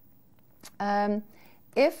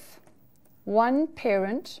 If one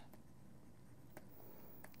parent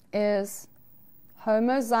is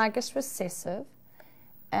homozygous recessive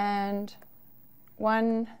and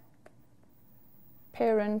one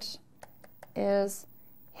parent is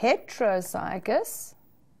heterozygous,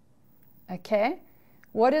 okay,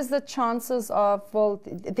 what is the chances of, well,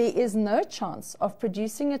 there is no chance of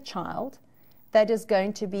producing a child that is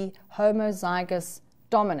going to be homozygous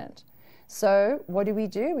dominant. So what do?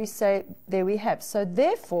 We say, there we have. So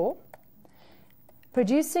therefore,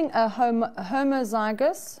 producing a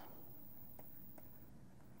homozygous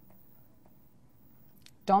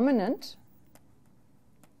dominant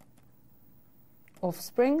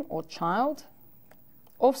offspring or child,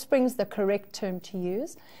 offspring is the correct term to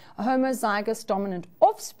use, a homozygous dominant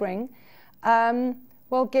offspring,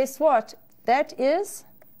 well, guess what? That is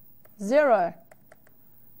 0.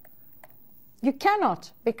 You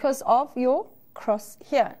cannot because of your cross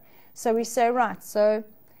here. So we say, right, so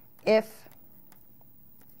if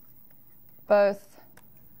both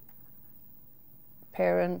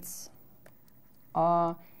parents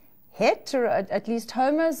are at least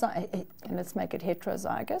homozygous, and let's make it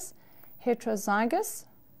heterozygous,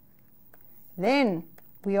 then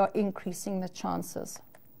we are increasing the chances.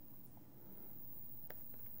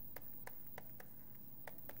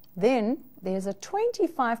 Then there's a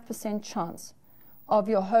 25% chance of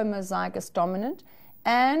your homozygous dominant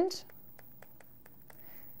and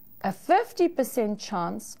a 50%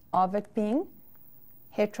 chance of it being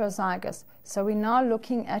heterozygous. So we're now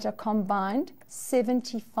looking at a combined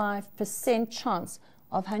 75% chance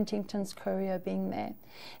of Huntington's chorea being there.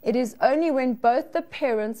 It is only when both the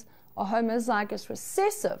parents are homozygous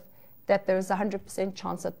recessive that there is a 100%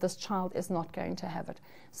 chance that this child is not going to have it.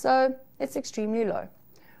 So it's extremely low.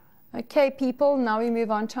 Okay, people, now we move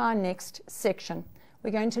on to our next section.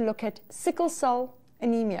 We're going to look at sickle cell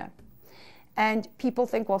anemia. And people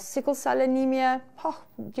think, well, sickle cell anemia, oh,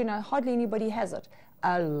 you know, hardly anybody has it.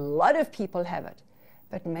 A lot of people have it,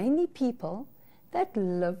 but mainly people that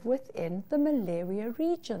live within the malaria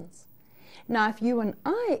regions. Now, if you and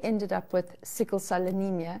I ended up with sickle cell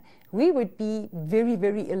anemia, we would be very,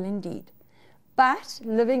 very ill indeed. But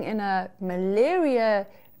living in a malaria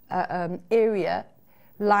area,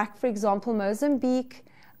 like, for example, Mozambique,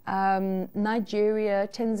 Nigeria,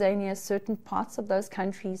 Tanzania, certain parts of those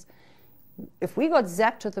countries, if we got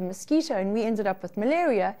zapped with a mosquito and we ended up with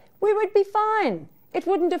malaria, we would be fine. It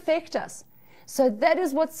wouldn't affect us. So that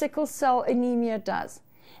is what sickle cell anemia does.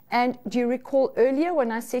 And do you recall earlier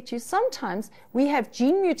when I said to you, sometimes we have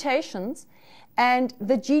gene mutations and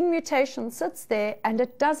the gene mutation sits there and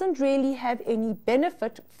it doesn't really have any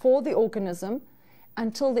benefit for the organism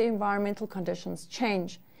until the environmental conditions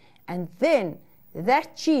change. And then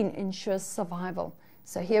that gene ensures survival.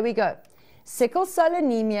 So here we go. Sickle cell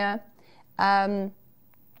anemia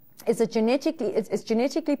is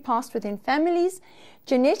genetically passed within families.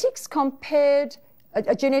 Genetics compared, a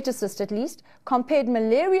geneticist at least, compared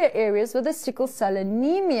malaria areas with the sickle cell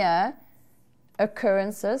anemia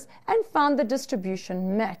occurrences and found the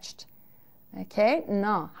distribution matched. Okay,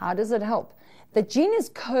 now how does it help? The gene is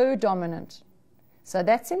co-dominant, so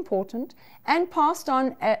that's important, and passed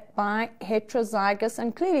on by heterozygous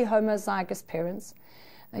and clearly homozygous parents.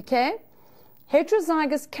 Okay,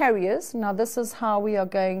 heterozygous carriers, now this is how we are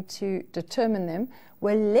going to determine them,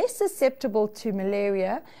 were less susceptible to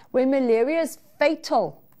malaria, where malaria's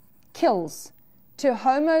fatal kills to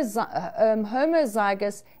homozygous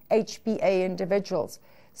HbA individuals.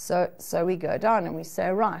 So we go down and we say,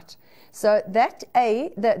 right, so that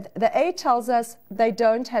the A tells us they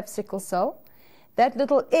don't have sickle cell. That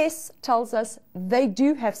little S tells us they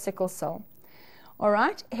do have sickle cell. All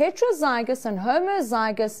right, heterozygous and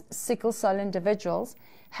homozygous sickle cell individuals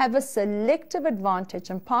have a selective advantage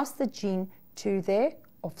and pass the gene to their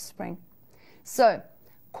offspring. So,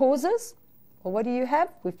 causes, well, what do you have?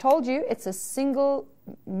 We've told you it's a single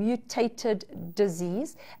mutated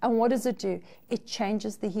disease. And what does it do? It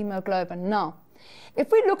changes the hemoglobin. Now,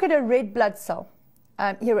 if we look at a red blood cell,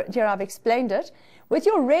 here I've explained it. With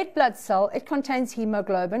your red blood cell, it contains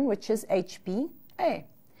hemoglobin, which is HbA.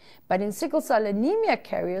 But in sickle cell anemia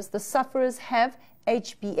carriers, the sufferers have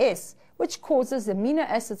HbS, which causes amino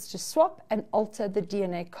acids to swap and alter the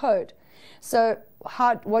DNA code. So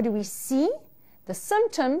what do we see? The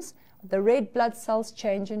symptoms, the red blood cells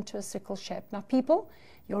change into a sickle shape. Now people,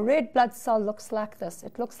 your red blood cell looks like this.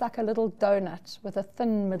 It looks like a little donut with a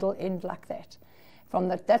thin middle end like that.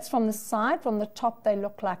 That's from the side. From the top, they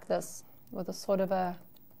look like this with a sort of a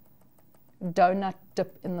donut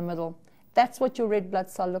dip in the middle. That's what your red blood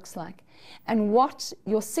cell looks like. And what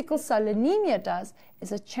your sickle cell anemia does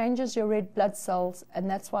is it changes your red blood cells, and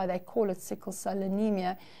that's why they call it sickle cell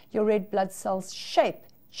anemia. Your red blood cell's shape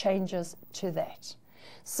changes to that.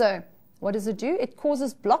 So what does it do? It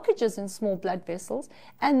causes blockages in small blood vessels,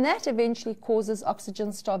 and that eventually causes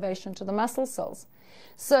oxygen starvation to the muscle cells.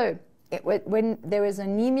 So when there is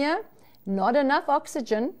anemia, not enough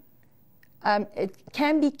oxygen, it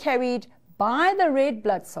can be carried by the red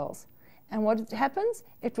blood cells. And what happens?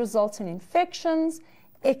 It results in infections,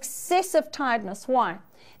 excessive tiredness. Why?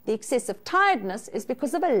 The excessive tiredness is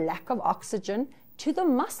because of a lack of oxygen to the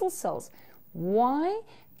muscle cells. Why?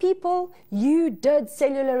 People, you did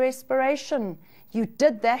cellular respiration. You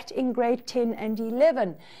did that in grade 10 and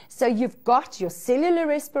 11. So you've got your cellular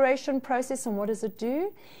respiration process, and what does it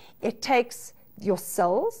do? It takes your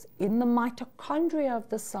cells in the mitochondria of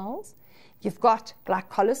the cells. You've got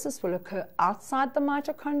glycolysis will occur outside the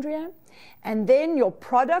mitochondria, and then your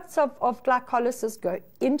products of glycolysis go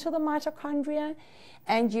into the mitochondria,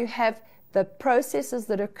 and you have the processes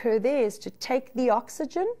that occur there is to take the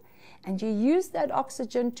oxygen, and you use that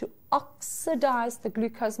oxygen to oxidize the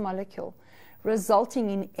glucose molecule, resulting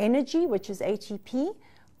in energy, which is ATP,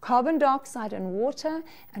 carbon dioxide and water.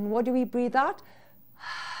 And what do we breathe out?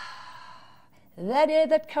 That air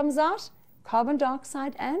that comes out, carbon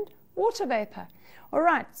dioxide and water vapor. All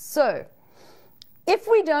right, so if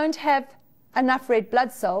we don't have enough red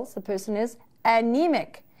blood cells, the person is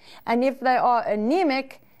anemic. And if they are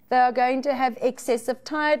anemic, they are going to have excessive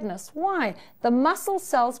tiredness. Why? The muscle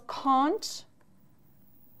cells can't,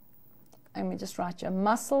 let me just write here,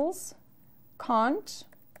 muscles can't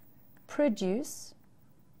produce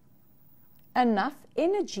enough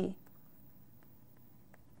energy.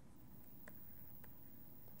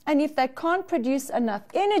 And if they can't produce enough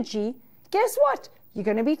energy, guess what? You're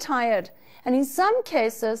going to be tired. And in some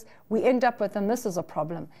cases, we end up with, and this is a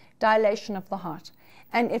problem, dilation of the heart.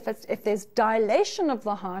 And if there's dilation of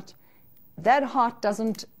the heart, that heart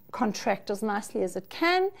doesn't contract as nicely as it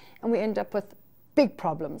can, and we end up with big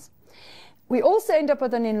problems. We also end up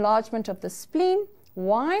with an enlargement of the spleen.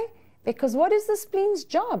 Why? Because what is the spleen's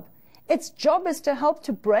job? its job is to help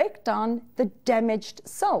to break down the damaged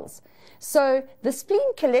cells. So the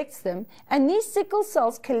spleen collects them, and these sickle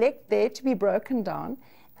cells collect there to be broken down.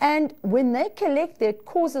 And when they collect there, it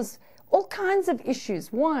causes all kinds of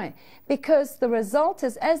issues. Why? Because the result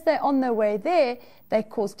is, as they're on their way there, they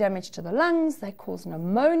cause damage to the lungs, they cause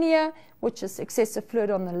pneumonia, which is excessive fluid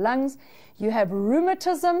on the lungs. You have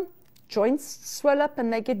rheumatism, joints swell up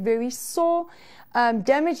and they get very sore,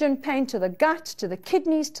 damage and pain to the gut, to the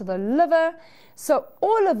kidneys, to the liver. So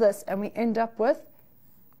all of this, and we end up with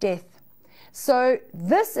death. So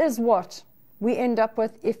this is what we end up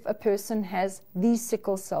with if a person has these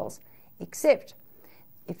sickle cells, except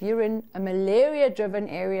if you're in a malaria-driven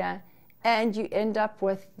area and you end up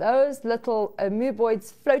with those little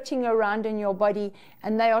amoeboids floating around in your body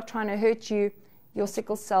and they are trying to hurt you, your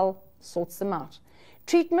sickle cell sorts them out.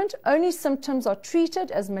 Treatment, only symptoms are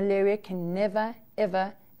treated, as malaria can never,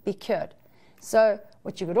 ever be cured. So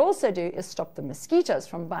what you could also do is stop the mosquitoes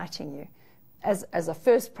from biting you as a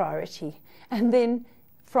first priority. And then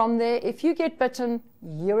from there, if you get bitten,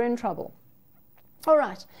 you're in trouble. All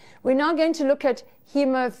right, we're now going to look at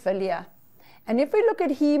hemophilia. And if we look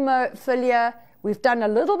at hemophilia, we've done a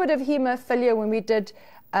little bit of hemophilia when we did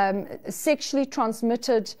sexually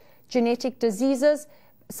transmitted genetic diseases.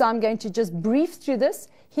 So I'm going to just brief through this.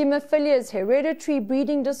 Hemophilia is hereditary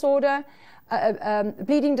bleeding disorder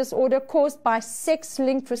caused by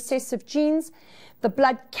sex-linked recessive genes. The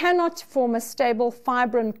blood cannot form a stable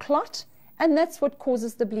fibrin clot, and that's what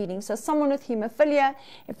causes the bleeding. So someone with hemophilia,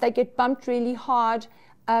 if they get bumped really hard,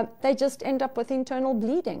 they just end up with internal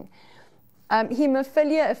bleeding.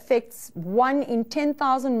 Hemophilia affects 1 in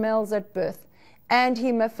 10,000 males at birth. And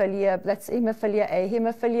hemophilia, that's hemophilia A.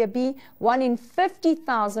 Hemophilia B, 1 in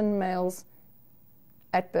 50,000 males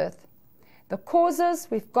at birth. The causes,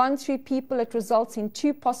 we've gone through people, it results in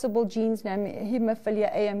 2 possible genes, namely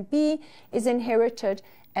hemophilia A and B, is inherited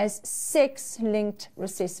as sex-linked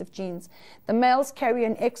recessive genes. The males carry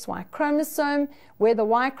an XY chromosome, where the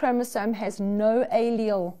Y chromosome has no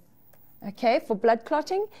allele. Okay, for blood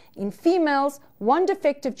clotting, in females, 1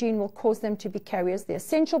 defective gene will cause them to be carriers. The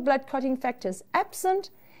essential blood clotting factor is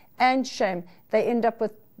absent, and shame, they end up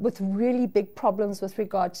with really big problems with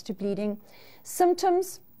regards to bleeding.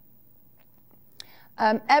 Symptoms,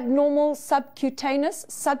 abnormal subcutaneous.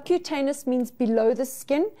 Subcutaneous means below the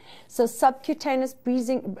skin. So subcutaneous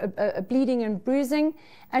bleeding and bruising,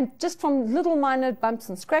 and just from little minor bumps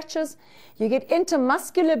and scratches. You get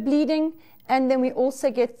intermuscular bleeding, and then we also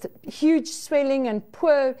get huge swelling and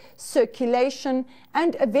poor circulation,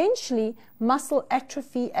 and eventually muscle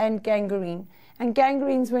atrophy and gangrene. And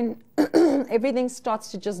gangrene's when everything starts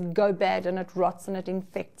to just go bad and it rots and it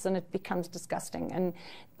infects and it becomes disgusting and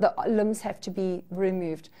the limbs have to be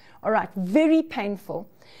removed. All right, very painful.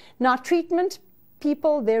 Now treatment,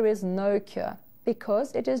 people, there is no cure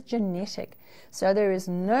because it is genetic. So there is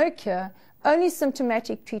no cure, only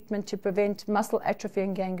symptomatic treatment to prevent muscle atrophy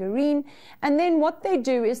and gangrene. And then what they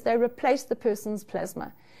do is they replace the person's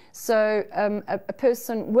plasma. So a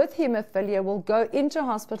person with hemophilia will go into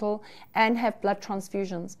hospital and have blood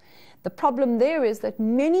transfusions. The problem there is that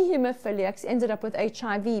many hemophiliacs ended up with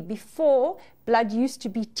HIV. Before, blood used to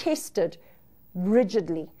be tested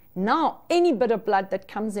rigidly. Now, any bit of blood that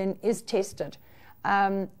comes in is tested.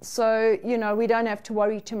 So, you know, we don't have to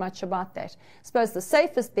worry too much about that. I suppose the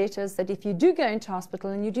safest bet is that if you do go into hospital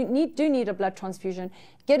and you do need a blood transfusion,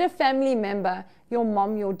 get a family member, your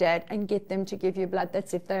mom, your dad, and get them to give you blood.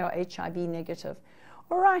 That's if they are HIV negative.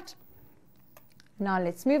 All right. Now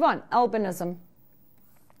let's move on. Albinism.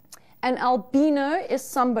 An albino is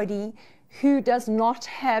somebody who does not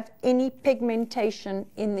have any pigmentation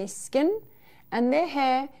in their skin and their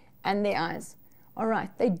hair and their eyes. All right.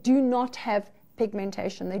 They do not have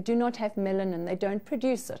pigmentation. They do not have melanin. They don't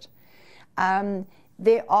produce it.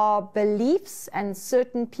 There are beliefs and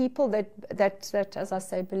certain people that as I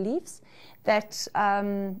say, beliefs, that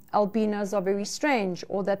albinos are very strange,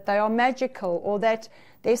 or that they are magical, or that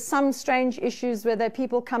there's some strange issues where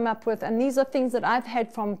people come up with, and these are things that I've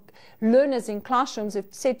had from learners in classrooms who've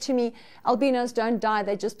said to me, albinos don't die,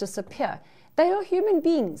 they just disappear. They are human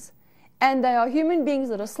beings. And they are human beings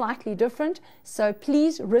that are slightly different, so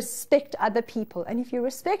please respect other people. And if you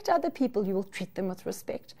respect other people, you will treat them with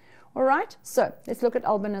respect. All right? So let's look at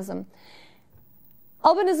albinism.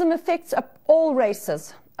 Albinism affects all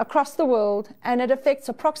races across the world, and it affects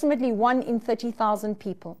approximately 1 in 30,000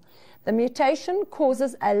 people. The mutation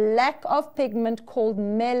causes a lack of pigment called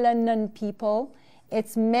melanin, people.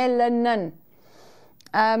 It's melanin.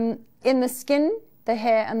 In the skin, the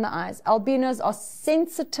hair and the eyes. Albinos are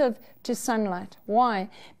sensitive to sunlight. Why?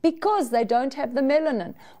 Because they don't have the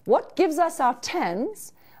melanin. What gives us our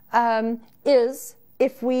tans is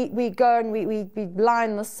if we go and we lie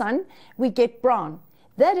in the sun, we get brown.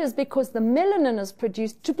 That is because the melanin is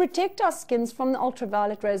produced to protect our skins from the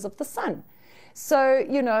ultraviolet rays of the sun. So,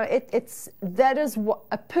 you know, that is what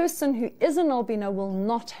a person who is an albino will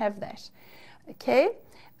not have that. Okay?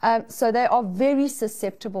 So they are very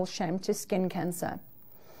susceptible, shame, to skin cancer.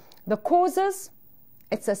 The causes,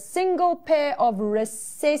 it's a single pair of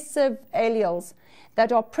recessive alleles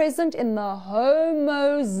that are present in the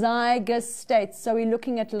homozygous state. So we're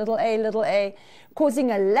looking at little a,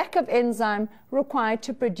 causing a lack of enzyme required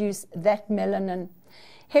to produce that melanin.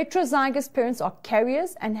 Heterozygous parents are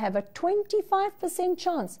carriers and have a 25%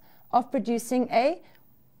 chance of producing a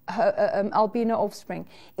albino offspring.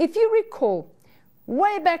 If you recall,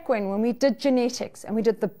 way back when we did genetics and we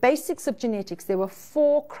did the basics of genetics, there were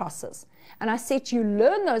 4 crosses. And I said you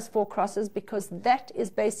learn those 4 crosses because that is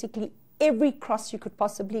basically every cross you could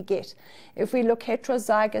possibly get. If we look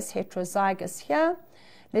heterozygous here,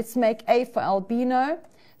 let's make A for albino.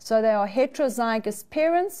 So they are heterozygous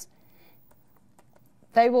parents.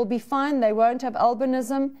 They will be fine. They won't have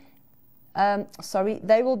albinism.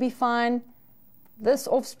 They will be fine. This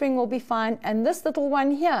offspring will be fine. And this little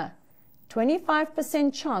one here,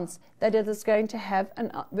 25% chance that it is going to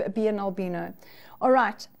be an albino. All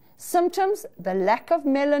right. Symptoms, the lack of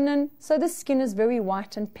melanin. So the skin is very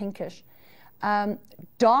white and pinkish.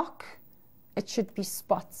 Dark, it should be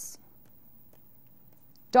spots.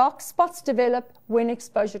 Dark spots develop when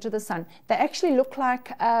exposure to the sun. They actually look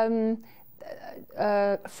like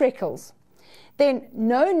freckles. Then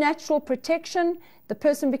no natural protection. The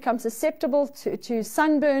person becomes susceptible to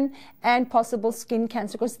sunburn and possible skin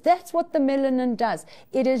cancer, because that's what the melanin does.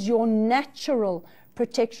 It is your natural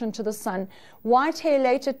protection to the sun. White hair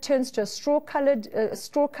later turns to a straw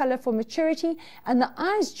color for maturity, and the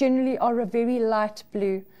eyes generally are a very light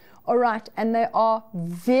blue. All right, and they are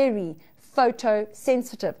very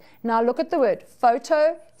photosensitive. Now look at the word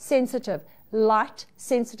photosensitive, light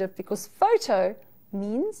sensitive, because photo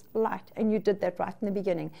means light, and you did that right in the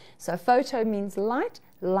beginning. So photo means light,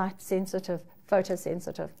 light sensitive,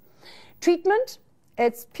 photosensitive. Treatment,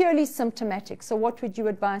 it's purely symptomatic. So what would you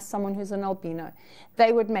advise someone who's an albino?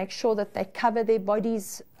 They would make sure that they cover their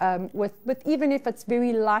bodies with even if it's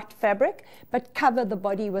very light fabric, but cover the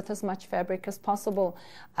body with as much fabric as possible.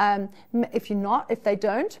 If they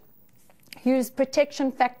don't, use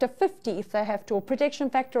protection factor 50 if they have to, or protection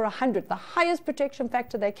factor 100, the highest protection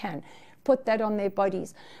factor they can. Put that on their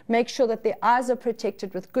bodies. Make sure that their eyes are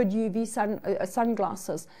protected with good UV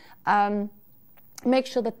sunglasses. Make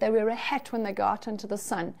sure that they wear a hat when they go out into the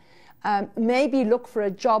sun. Maybe look for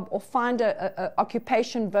a job or find a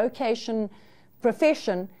occupation, vocation,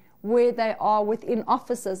 profession where they are within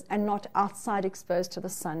offices and not outside exposed to the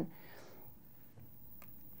sun.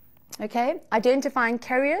 Okay, identifying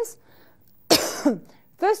carriers.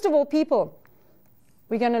 First of all, people,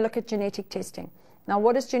 we're going to look at genetic testing. Now,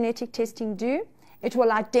 what does genetic testing do? It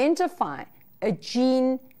will identify a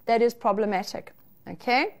gene that is problematic.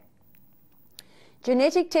 Okay?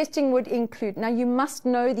 Genetic testing would include, now you must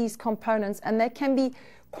know these components, and they can be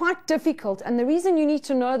quite difficult, and the reason you need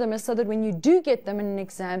to know them is so that when you do get them in an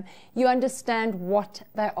exam, you understand what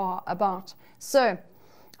they are about. So,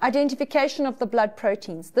 identification of the blood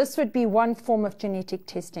proteins. This would be one form of genetic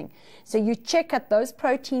testing. So you check at those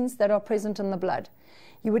proteins that are present in the blood.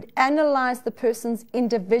 You would analyze the person's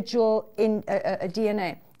individual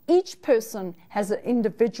DNA. Each person has an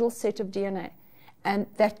individual set of DNA, and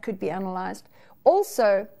that could be analyzed.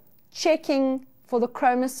 Also, checking for the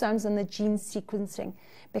chromosomes and the gene sequencing,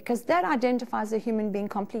 because that identifies a human being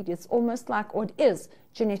completely. It's almost like, or it is,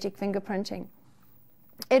 genetic fingerprinting.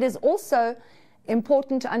 It is also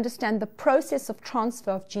important to understand the process of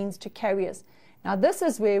transfer of genes to carriers. Now, this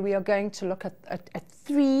is where we are going to look at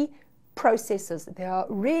 3 processes. There are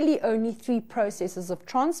really only 3 processes of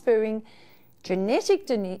transferring genetic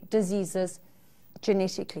diseases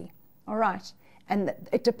genetically. All right. And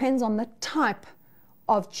it depends on the type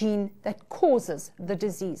of gene that causes the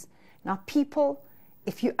disease. Now, people,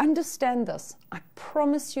 if you understand this, I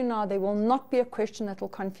promise you now there will not be a question that will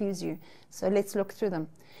confuse you. So let's look through them.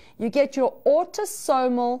 You get your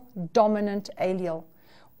autosomal dominant allele.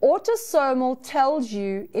 Autosomal tells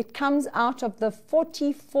you it comes out of the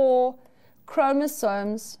 44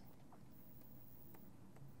 chromosomes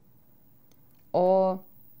or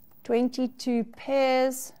 22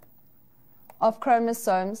 pairs of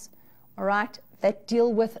chromosomes, all right, that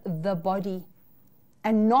deal with the body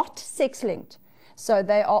and not sex-linked. So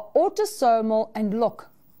they are autosomal and look,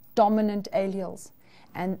 dominant alleles.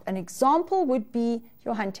 And an example would be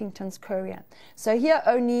your Huntington's chorea. So here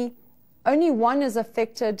only Only one is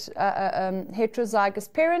affected,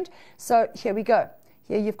 heterozygous parent. So here we go.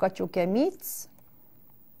 Here you've got your gametes.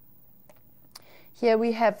 Here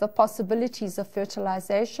we have the possibilities of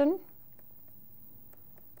fertilization,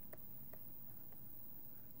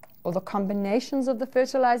 or the combinations of the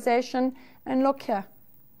fertilization. And look here.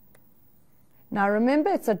 Now remember,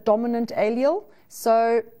 it's a dominant allele,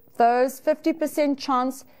 so those 50%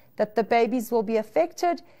 chance that the babies will be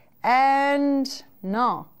affected, and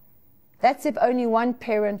now that's if only one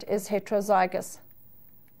parent is heterozygous.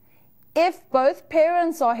 If both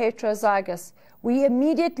parents are heterozygous, we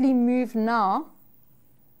immediately move now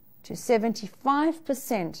to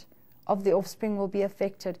 75% of the offspring will be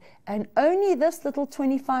affected, and only this little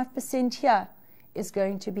 25% here is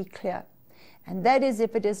going to be clear. And that is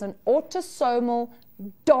if it is an autosomal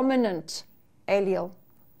dominant allele.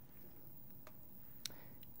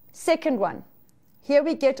 Second one, here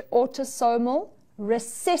we get autosomal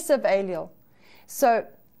recessive allele. So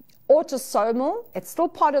autosomal, it's still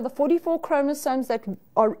part of the 44 chromosomes that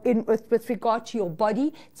are in with regard to your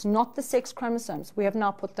body. It's not the sex chromosomes. We have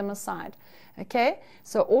now put them aside. Okay,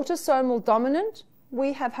 so autosomal dominant,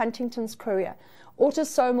 we have Huntington's chorea.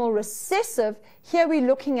 Autosomal recessive, here we're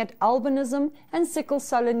looking at albinism and sickle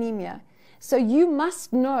cell anemia. So you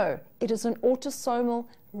must know it is an autosomal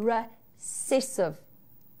recessive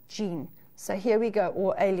gene. So here we go,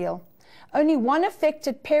 or allele. Only one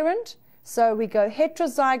affected parent, so we go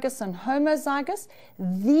heterozygous and homozygous.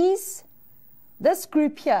 This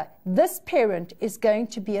group here, this parent is going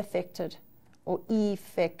to be affected or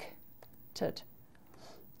affected.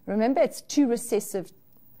 Remember, it's two recessive.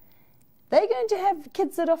 They're going to have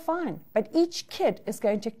kids that are fine, but each kid is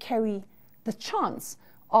going to carry the chance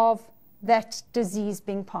of that disease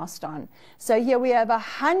being passed on. So here we have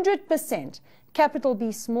 100%, capital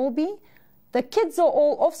B, small b. The kids are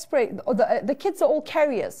all offspring, or the kids are all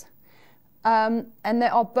carriers. And they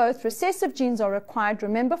are both recessive genes are required,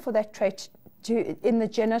 remember, for that trait in the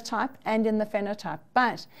genotype and in the phenotype.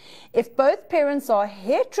 But if both parents are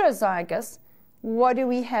heterozygous, what do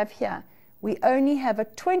we have here? We only have a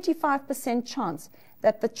 25% chance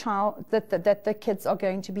that the kids are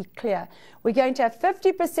going to be clear. We're going to have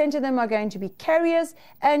 50% of them are going to be carriers,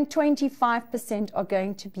 and 25% are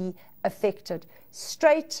going to be affected.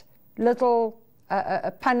 Straight little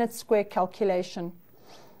Punnett square calculation.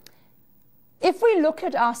 If we look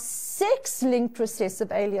at our sex-linked recessive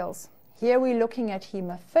alleles, here we're looking at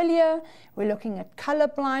hemophilia, we're looking at color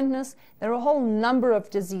blindness. There are a whole number of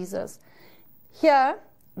diseases. Here,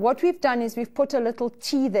 what we've done is we've put a little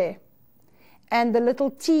T there, and the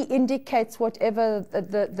little T indicates whatever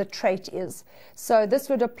the trait is. So this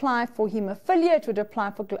would apply for hemophilia, it would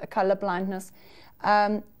apply for color blindness.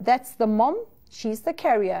 That's the mom, she's the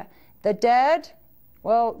carrier. The dad,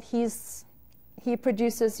 well, he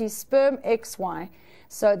produces his sperm XY.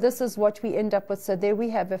 So this is what we end up with. So there we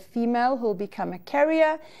have a female who will become a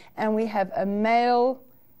carrier, and we have a male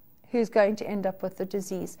who's going to end up with the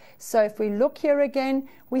disease. So if we look here again,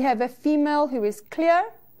 we have a female who is clear.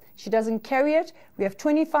 She doesn't carry it. We have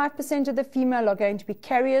 25% of the female are going to be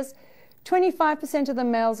carriers, 25% of the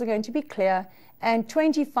males are going to be clear, and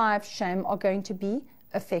 25, shame, are going to be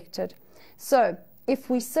affected. So if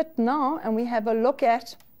we sit now and we have a look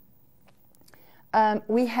at,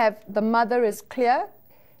 we have the mother is clear.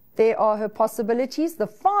 There are her possibilities. The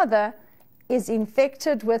father is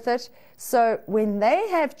infected with it. So when they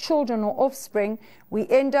have children or offspring, we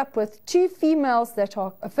end up with two females that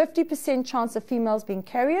are a 50% chance of females being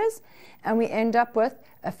carriers, and we end up with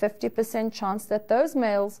a 50% chance that those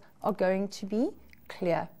males are going to be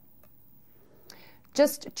clear.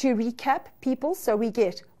 Just to recap, people, so we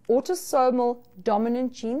get autosomal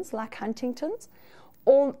dominant genes like Huntington's,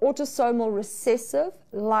 or autosomal recessive,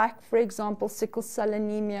 like, for example, sickle cell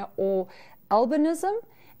anemia or albinism.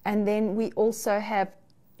 And then we also have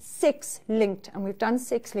sex-linked, and we've done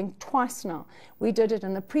sex-linked twice now. We did it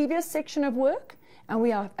in the previous section of work, and we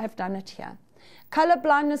have done it here. Color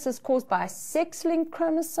blindness is caused by a sex-linked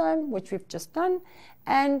chromosome, which we've just done,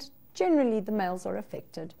 and generally the males are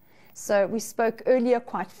affected. So we spoke earlier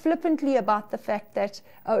quite flippantly about the fact that,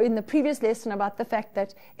 in the previous lesson, about the fact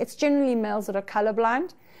that it's generally males that are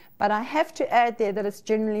colorblind, but I have to add there that it's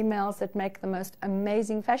generally males that make the most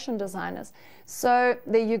amazing fashion designers. So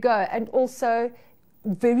there you go. And also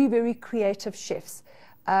very, very creative chefs.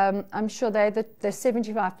 I'm sure they're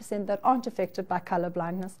 75% that aren't affected by color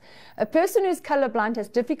blindness. A person who's colorblind has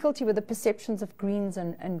difficulty with the perceptions of greens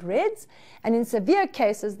and reds, and in severe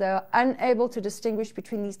cases they are unable to distinguish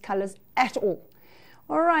between these colors at all.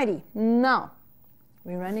 Alrighty, now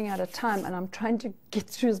We're running out of time, and I'm trying to get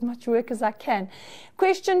through as much work as I can.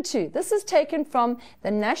 Question 2. This is taken from the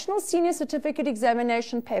National Senior Certificate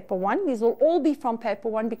Examination, Paper 1. These will all be from Paper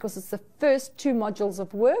 1 because it's the first 2 modules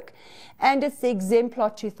of work, and it's the Exemplar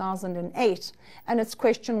 2008, and it's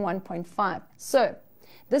question 1.5. So,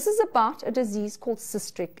 this is about a disease called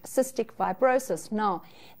cystic fibrosis. Now,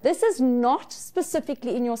 this is not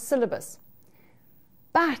specifically in your syllabus,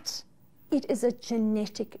 but it is a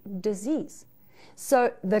genetic disease.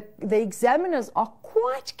 So the examiners are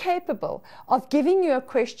quite capable of giving you a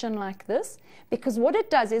question like this, because what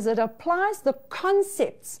it does is it applies the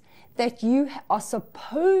concepts that you are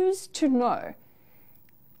supposed to know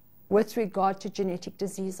with regard to genetic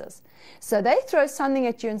diseases. So they throw something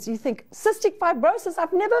at you and you think, cystic fibrosis,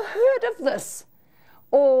 I've never heard of this.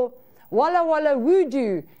 Or Walla Walla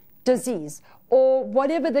Voodoo disease, or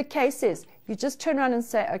whatever the case is. You just turn around and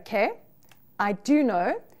say, okay, I do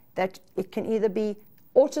know that it can either be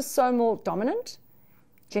autosomal dominant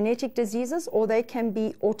genetic diseases, or they can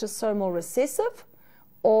be autosomal recessive,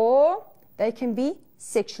 or they can be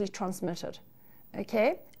sexually transmitted.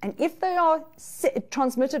 Okay? And if they are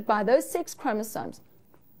transmitted by those sex chromosomes,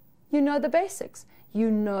 you know the basics.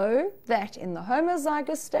 You know that in the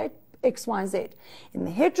homozygous state, XYZ. In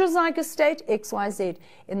the heterozygous state, XYZ.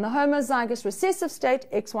 In the homozygous recessive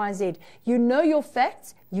state, XYZ. You know your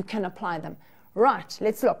facts, you can apply them. Right,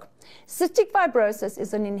 let's look. Cystic fibrosis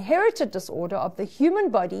is an inherited disorder of the human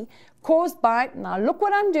body caused by, now look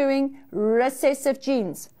what I'm doing, recessive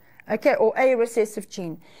genes, okay, or a recessive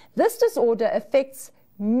gene. This disorder affects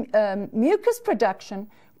mucus production,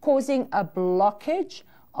 causing a blockage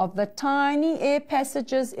of the tiny air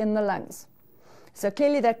passages in the lungs. So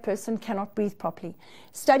clearly that person cannot breathe properly.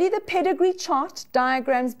 Study the pedigree chart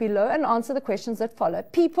diagrams below and answer the questions that follow.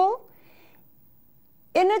 People,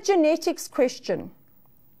 in a genetics question,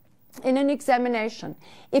 in an examination,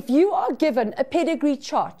 if you are given a pedigree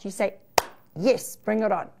chart, you say, yes, bring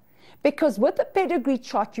it on. Because with a pedigree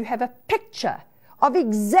chart, you have a picture of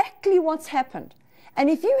exactly what's happened. And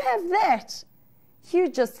if you have that, you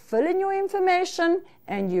just fill in your information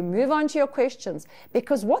and you move on to your questions.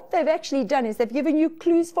 Because what they've actually done is they've given you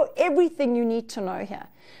clues for everything you need to know here.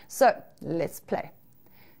 So let's play.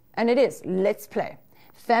 And it is, let's play.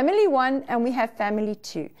 Family 1 and we have family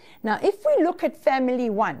 2. Now, if we look at family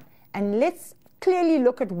 1, and let's clearly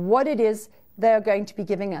look at what it is they're going to be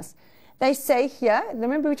giving us. They say here,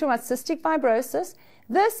 remember we talking about cystic fibrosis,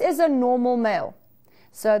 this is a normal male.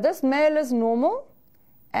 So this male is normal,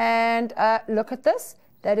 and look at this,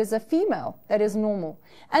 that is a female, that is normal.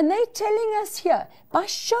 And they're telling us here, by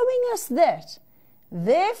showing us that,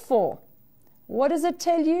 therefore, what does it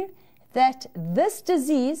tell you? That this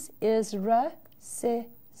disease is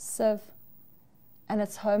recessive, and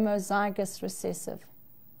it's homozygous recessive.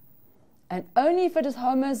 And only if it is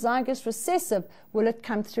homozygous recessive will it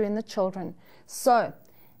come through in the children. So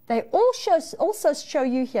they also show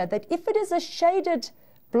you here that if it is a shaded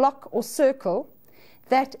block or circle,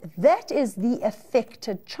 that is the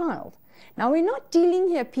affected child. Now, we're not dealing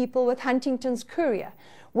here, people, with Huntington's chorea,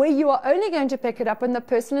 where you are only going to pick it up when the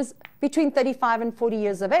person is between 35 and 40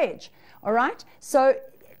 years of age. All right? So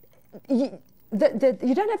you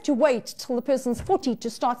don't have to wait till the person's 40 to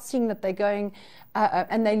start seeing that they're going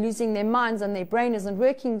and they're losing their minds and their brain isn't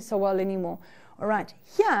working so well anymore. All right,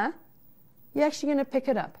 here, you're actually going to pick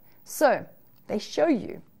it up. So they show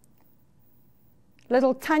you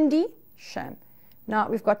little Tundi, Sham. Now,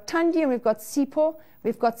 we've got Tundi and we've got Sipo,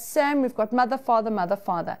 we've got Sam, we've got mother, father, mother,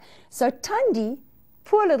 father. So Tundi,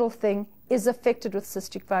 poor little thing, is affected with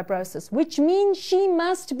cystic fibrosis, which means she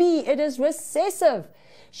must be, it is recessive.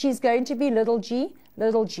 She's going to be little g,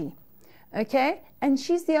 okay? And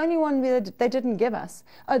she's the only one that they didn't give us.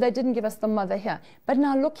 Oh, they didn't give us the mother here. But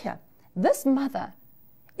now look here. This mother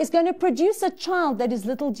is going to produce a child that is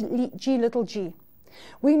little g.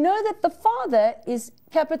 We know that the father is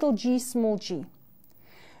capital G, small g.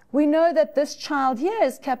 We know that this child here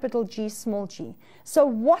is capital G, small g. So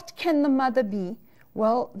what can the mother be?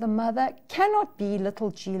 Well, the mother cannot be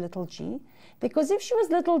little g, because if she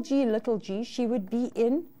was little g, she would be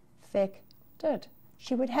infected.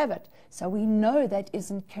 She would have it. So we know that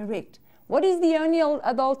isn't correct. What is the only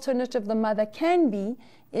other alternative the mother can be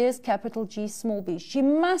is capital G, small b. She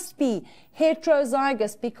must be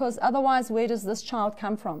heterozygous, because otherwise where does this child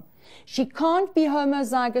come from? She can't be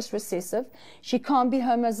homozygous recessive. She can't be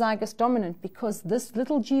homozygous dominant, because this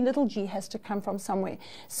little g has to come from somewhere.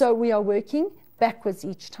 So we are working backwards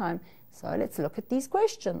each time. So let's look at these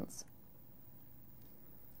questions.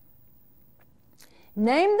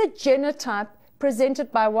 Name the genotype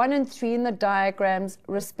presented by 1 and 3 in the diagrams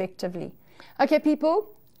respectively. Okay, people,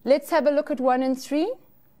 let's have a look at 1 and 3.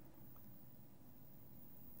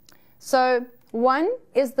 So 1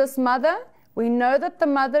 is this mother. We know that the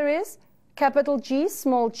mother is capital G,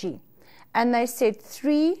 small g. And they said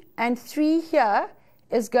 3 and 3 here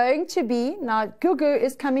is going to be, now Gugu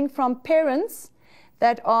is coming from parents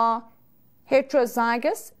that are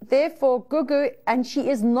heterozygous, therefore Gugu, and she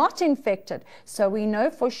is not infected. So we know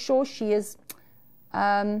for sure she is,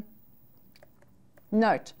 note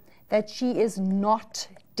that she is not,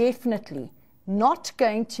 definitely not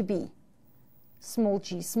going to be small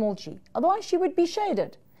g, otherwise she would be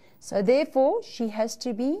shaded. So therefore she has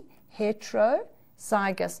to be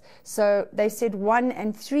heterozygous. So they said 1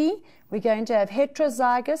 and 3, we're going to have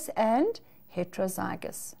heterozygous and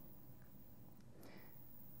heterozygous.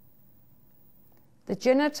 The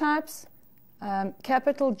genotypes,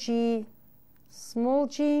 capital G, small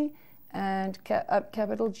g, and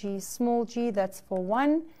capital G, small g, that's for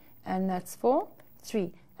 1, and that's for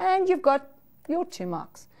 3. And you've got your 2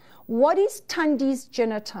 marks. What is Tundi's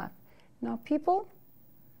genotype? Now, people,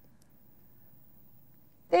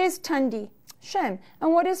 there's Tundi. Shame.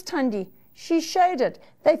 And what is Tundi? She's shaded.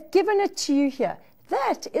 They've given it to you here.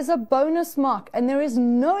 That is a bonus mark, and there is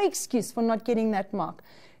no excuse for not getting that mark.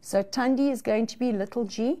 So Tundi is going to be little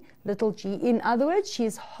g, little g. In other words, she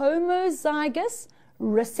is homozygous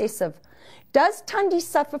recessive. Does Tundi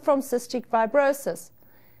suffer from cystic fibrosis?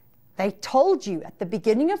 They told you at the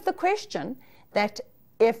beginning of the question that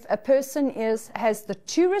if a person has the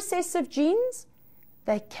 2 recessive genes,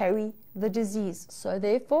 they carry the disease. So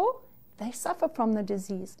therefore, they suffer from the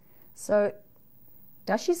disease. So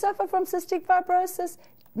does she suffer from cystic fibrosis?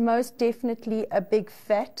 Most definitely a big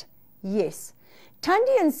fat yes.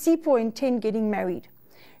 Tundi and Sipho intend getting married.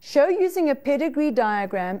 Show using a pedigree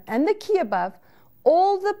diagram and the key above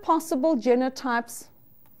all the possible genotypes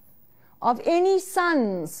of any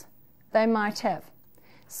sons they might have.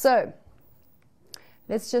 So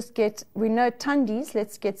let's just get, we know Tundi's,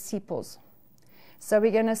 let's get Sipho's. So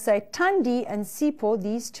we're going to say Tundi and Sipho,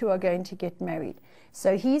 these 2 are going to get married.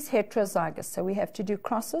 So he's heterozygous. So we have to do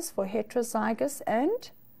crosses for heterozygous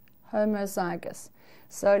and homozygous.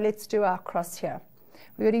 So let's do our cross here.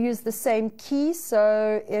 We're going to use the same key.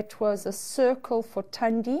 So it was a circle for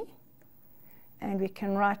Tundi. And we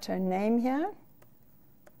can write her name here.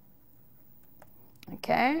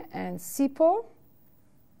 Okay, and Sipho.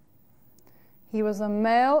 He was a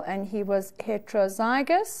male and he was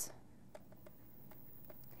heterozygous.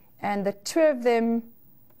 And the 2 of them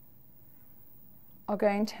are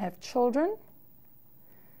going to have children.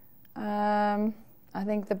 I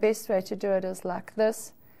think the best way to do it is like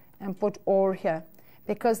this and put or here.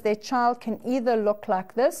 Because their child can either look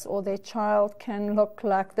like this or their child can look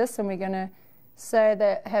like this. And we're going to say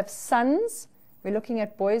they have sons. We're looking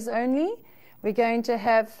at boys only. We're going to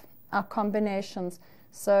have our combinations.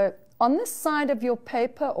 So on this side of your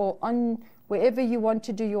paper or on wherever you want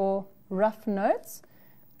to do your rough notes,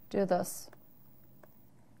 do this.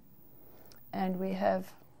 And we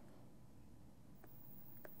have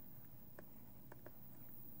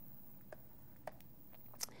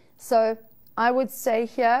so I would say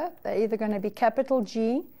here they're either going to be capital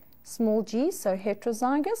G, small g, so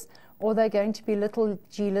heterozygous, or they're going to be little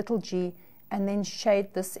g, and then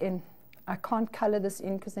shade this in. I can't color this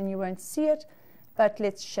in because then you won't see it, but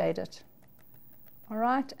let's shade it. All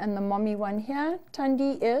right, and the mommy one here,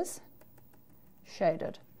 Tundi, is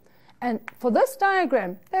shaded. And for this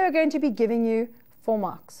diagram, they are going to be giving you 4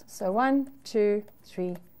 marks. So 1, 2,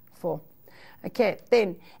 3, 4. Okay,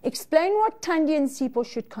 then explain what Tundi and Sipho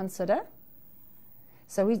should consider.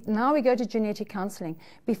 So now we go to genetic counseling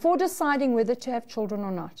before deciding whether to have children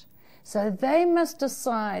or not. So they must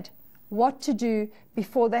decide what to do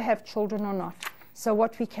before they have children or not. So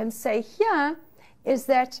what we can say here is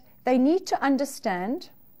that they need to understand,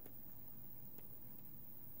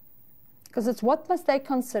 because it's what must they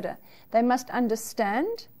consider. They must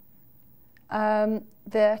understand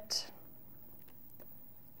that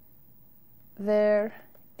there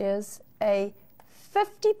is a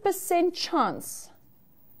 50% chance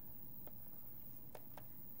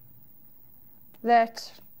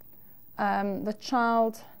that the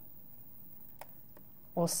child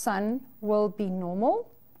or son will be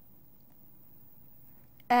normal,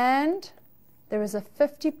 and there is a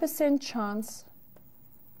 50% chance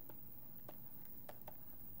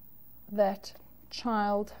that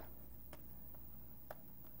child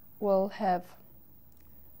will have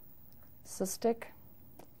cystic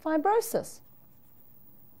fibrosis.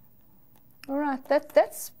 All right,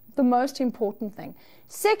 that's the most important thing.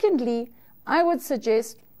 Secondly, I would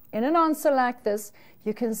suggest in an answer like this,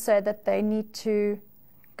 you can say that they need to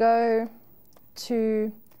go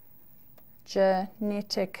to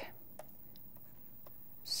genetic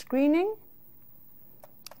screening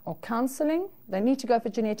or counseling. They need to go for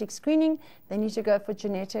genetic screening. They need to go for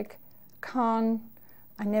genetic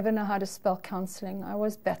I never know how to spell counseling. I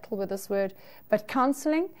always battle with this word. But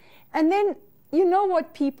counseling. And then, you know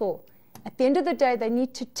what, people, at the end of the day, they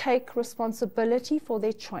need to take responsibility for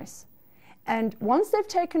their choice. And once they've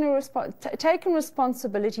taken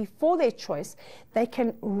responsibility for their choice, they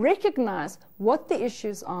can recognize what the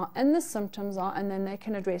issues are and the symptoms are, and then they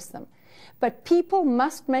can address them. But people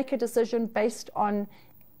must make a decision based on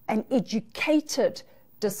an educated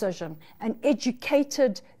decision, an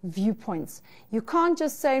educated viewpoints. You can't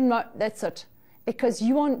just say, no, that's it, because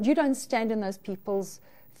you don't stand in those people's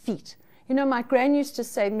feet. You know, my gran used to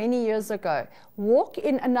say many years ago, walk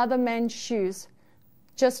in another man's shoes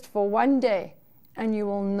just for one day, and you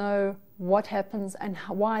will know what happens and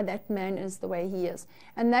why that man is the way he is.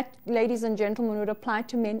 And that, ladies and gentlemen, would apply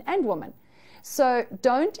to men and women. So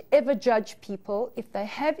don't ever judge people if they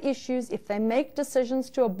have issues, if they make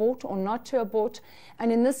decisions to abort or not to abort.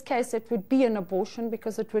 And in this case, it would be an abortion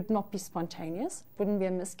because it would not be spontaneous. It wouldn't be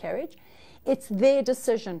a miscarriage. It's their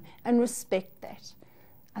decision, and respect that.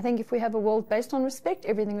 I think if we have a world based on respect,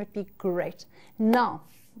 everything would be great. Now,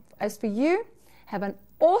 as for you, have an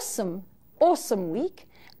awesome, awesome week.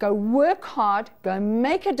 Go work hard, go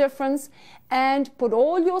make a difference, and put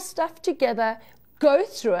all your stuff together, go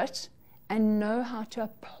through it, and know how to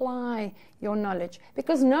apply your knowledge.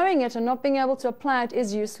 Because knowing it and not being able to apply it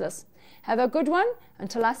is useless. Have a good one.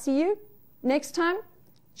 Until I see you next time,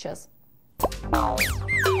 cheers.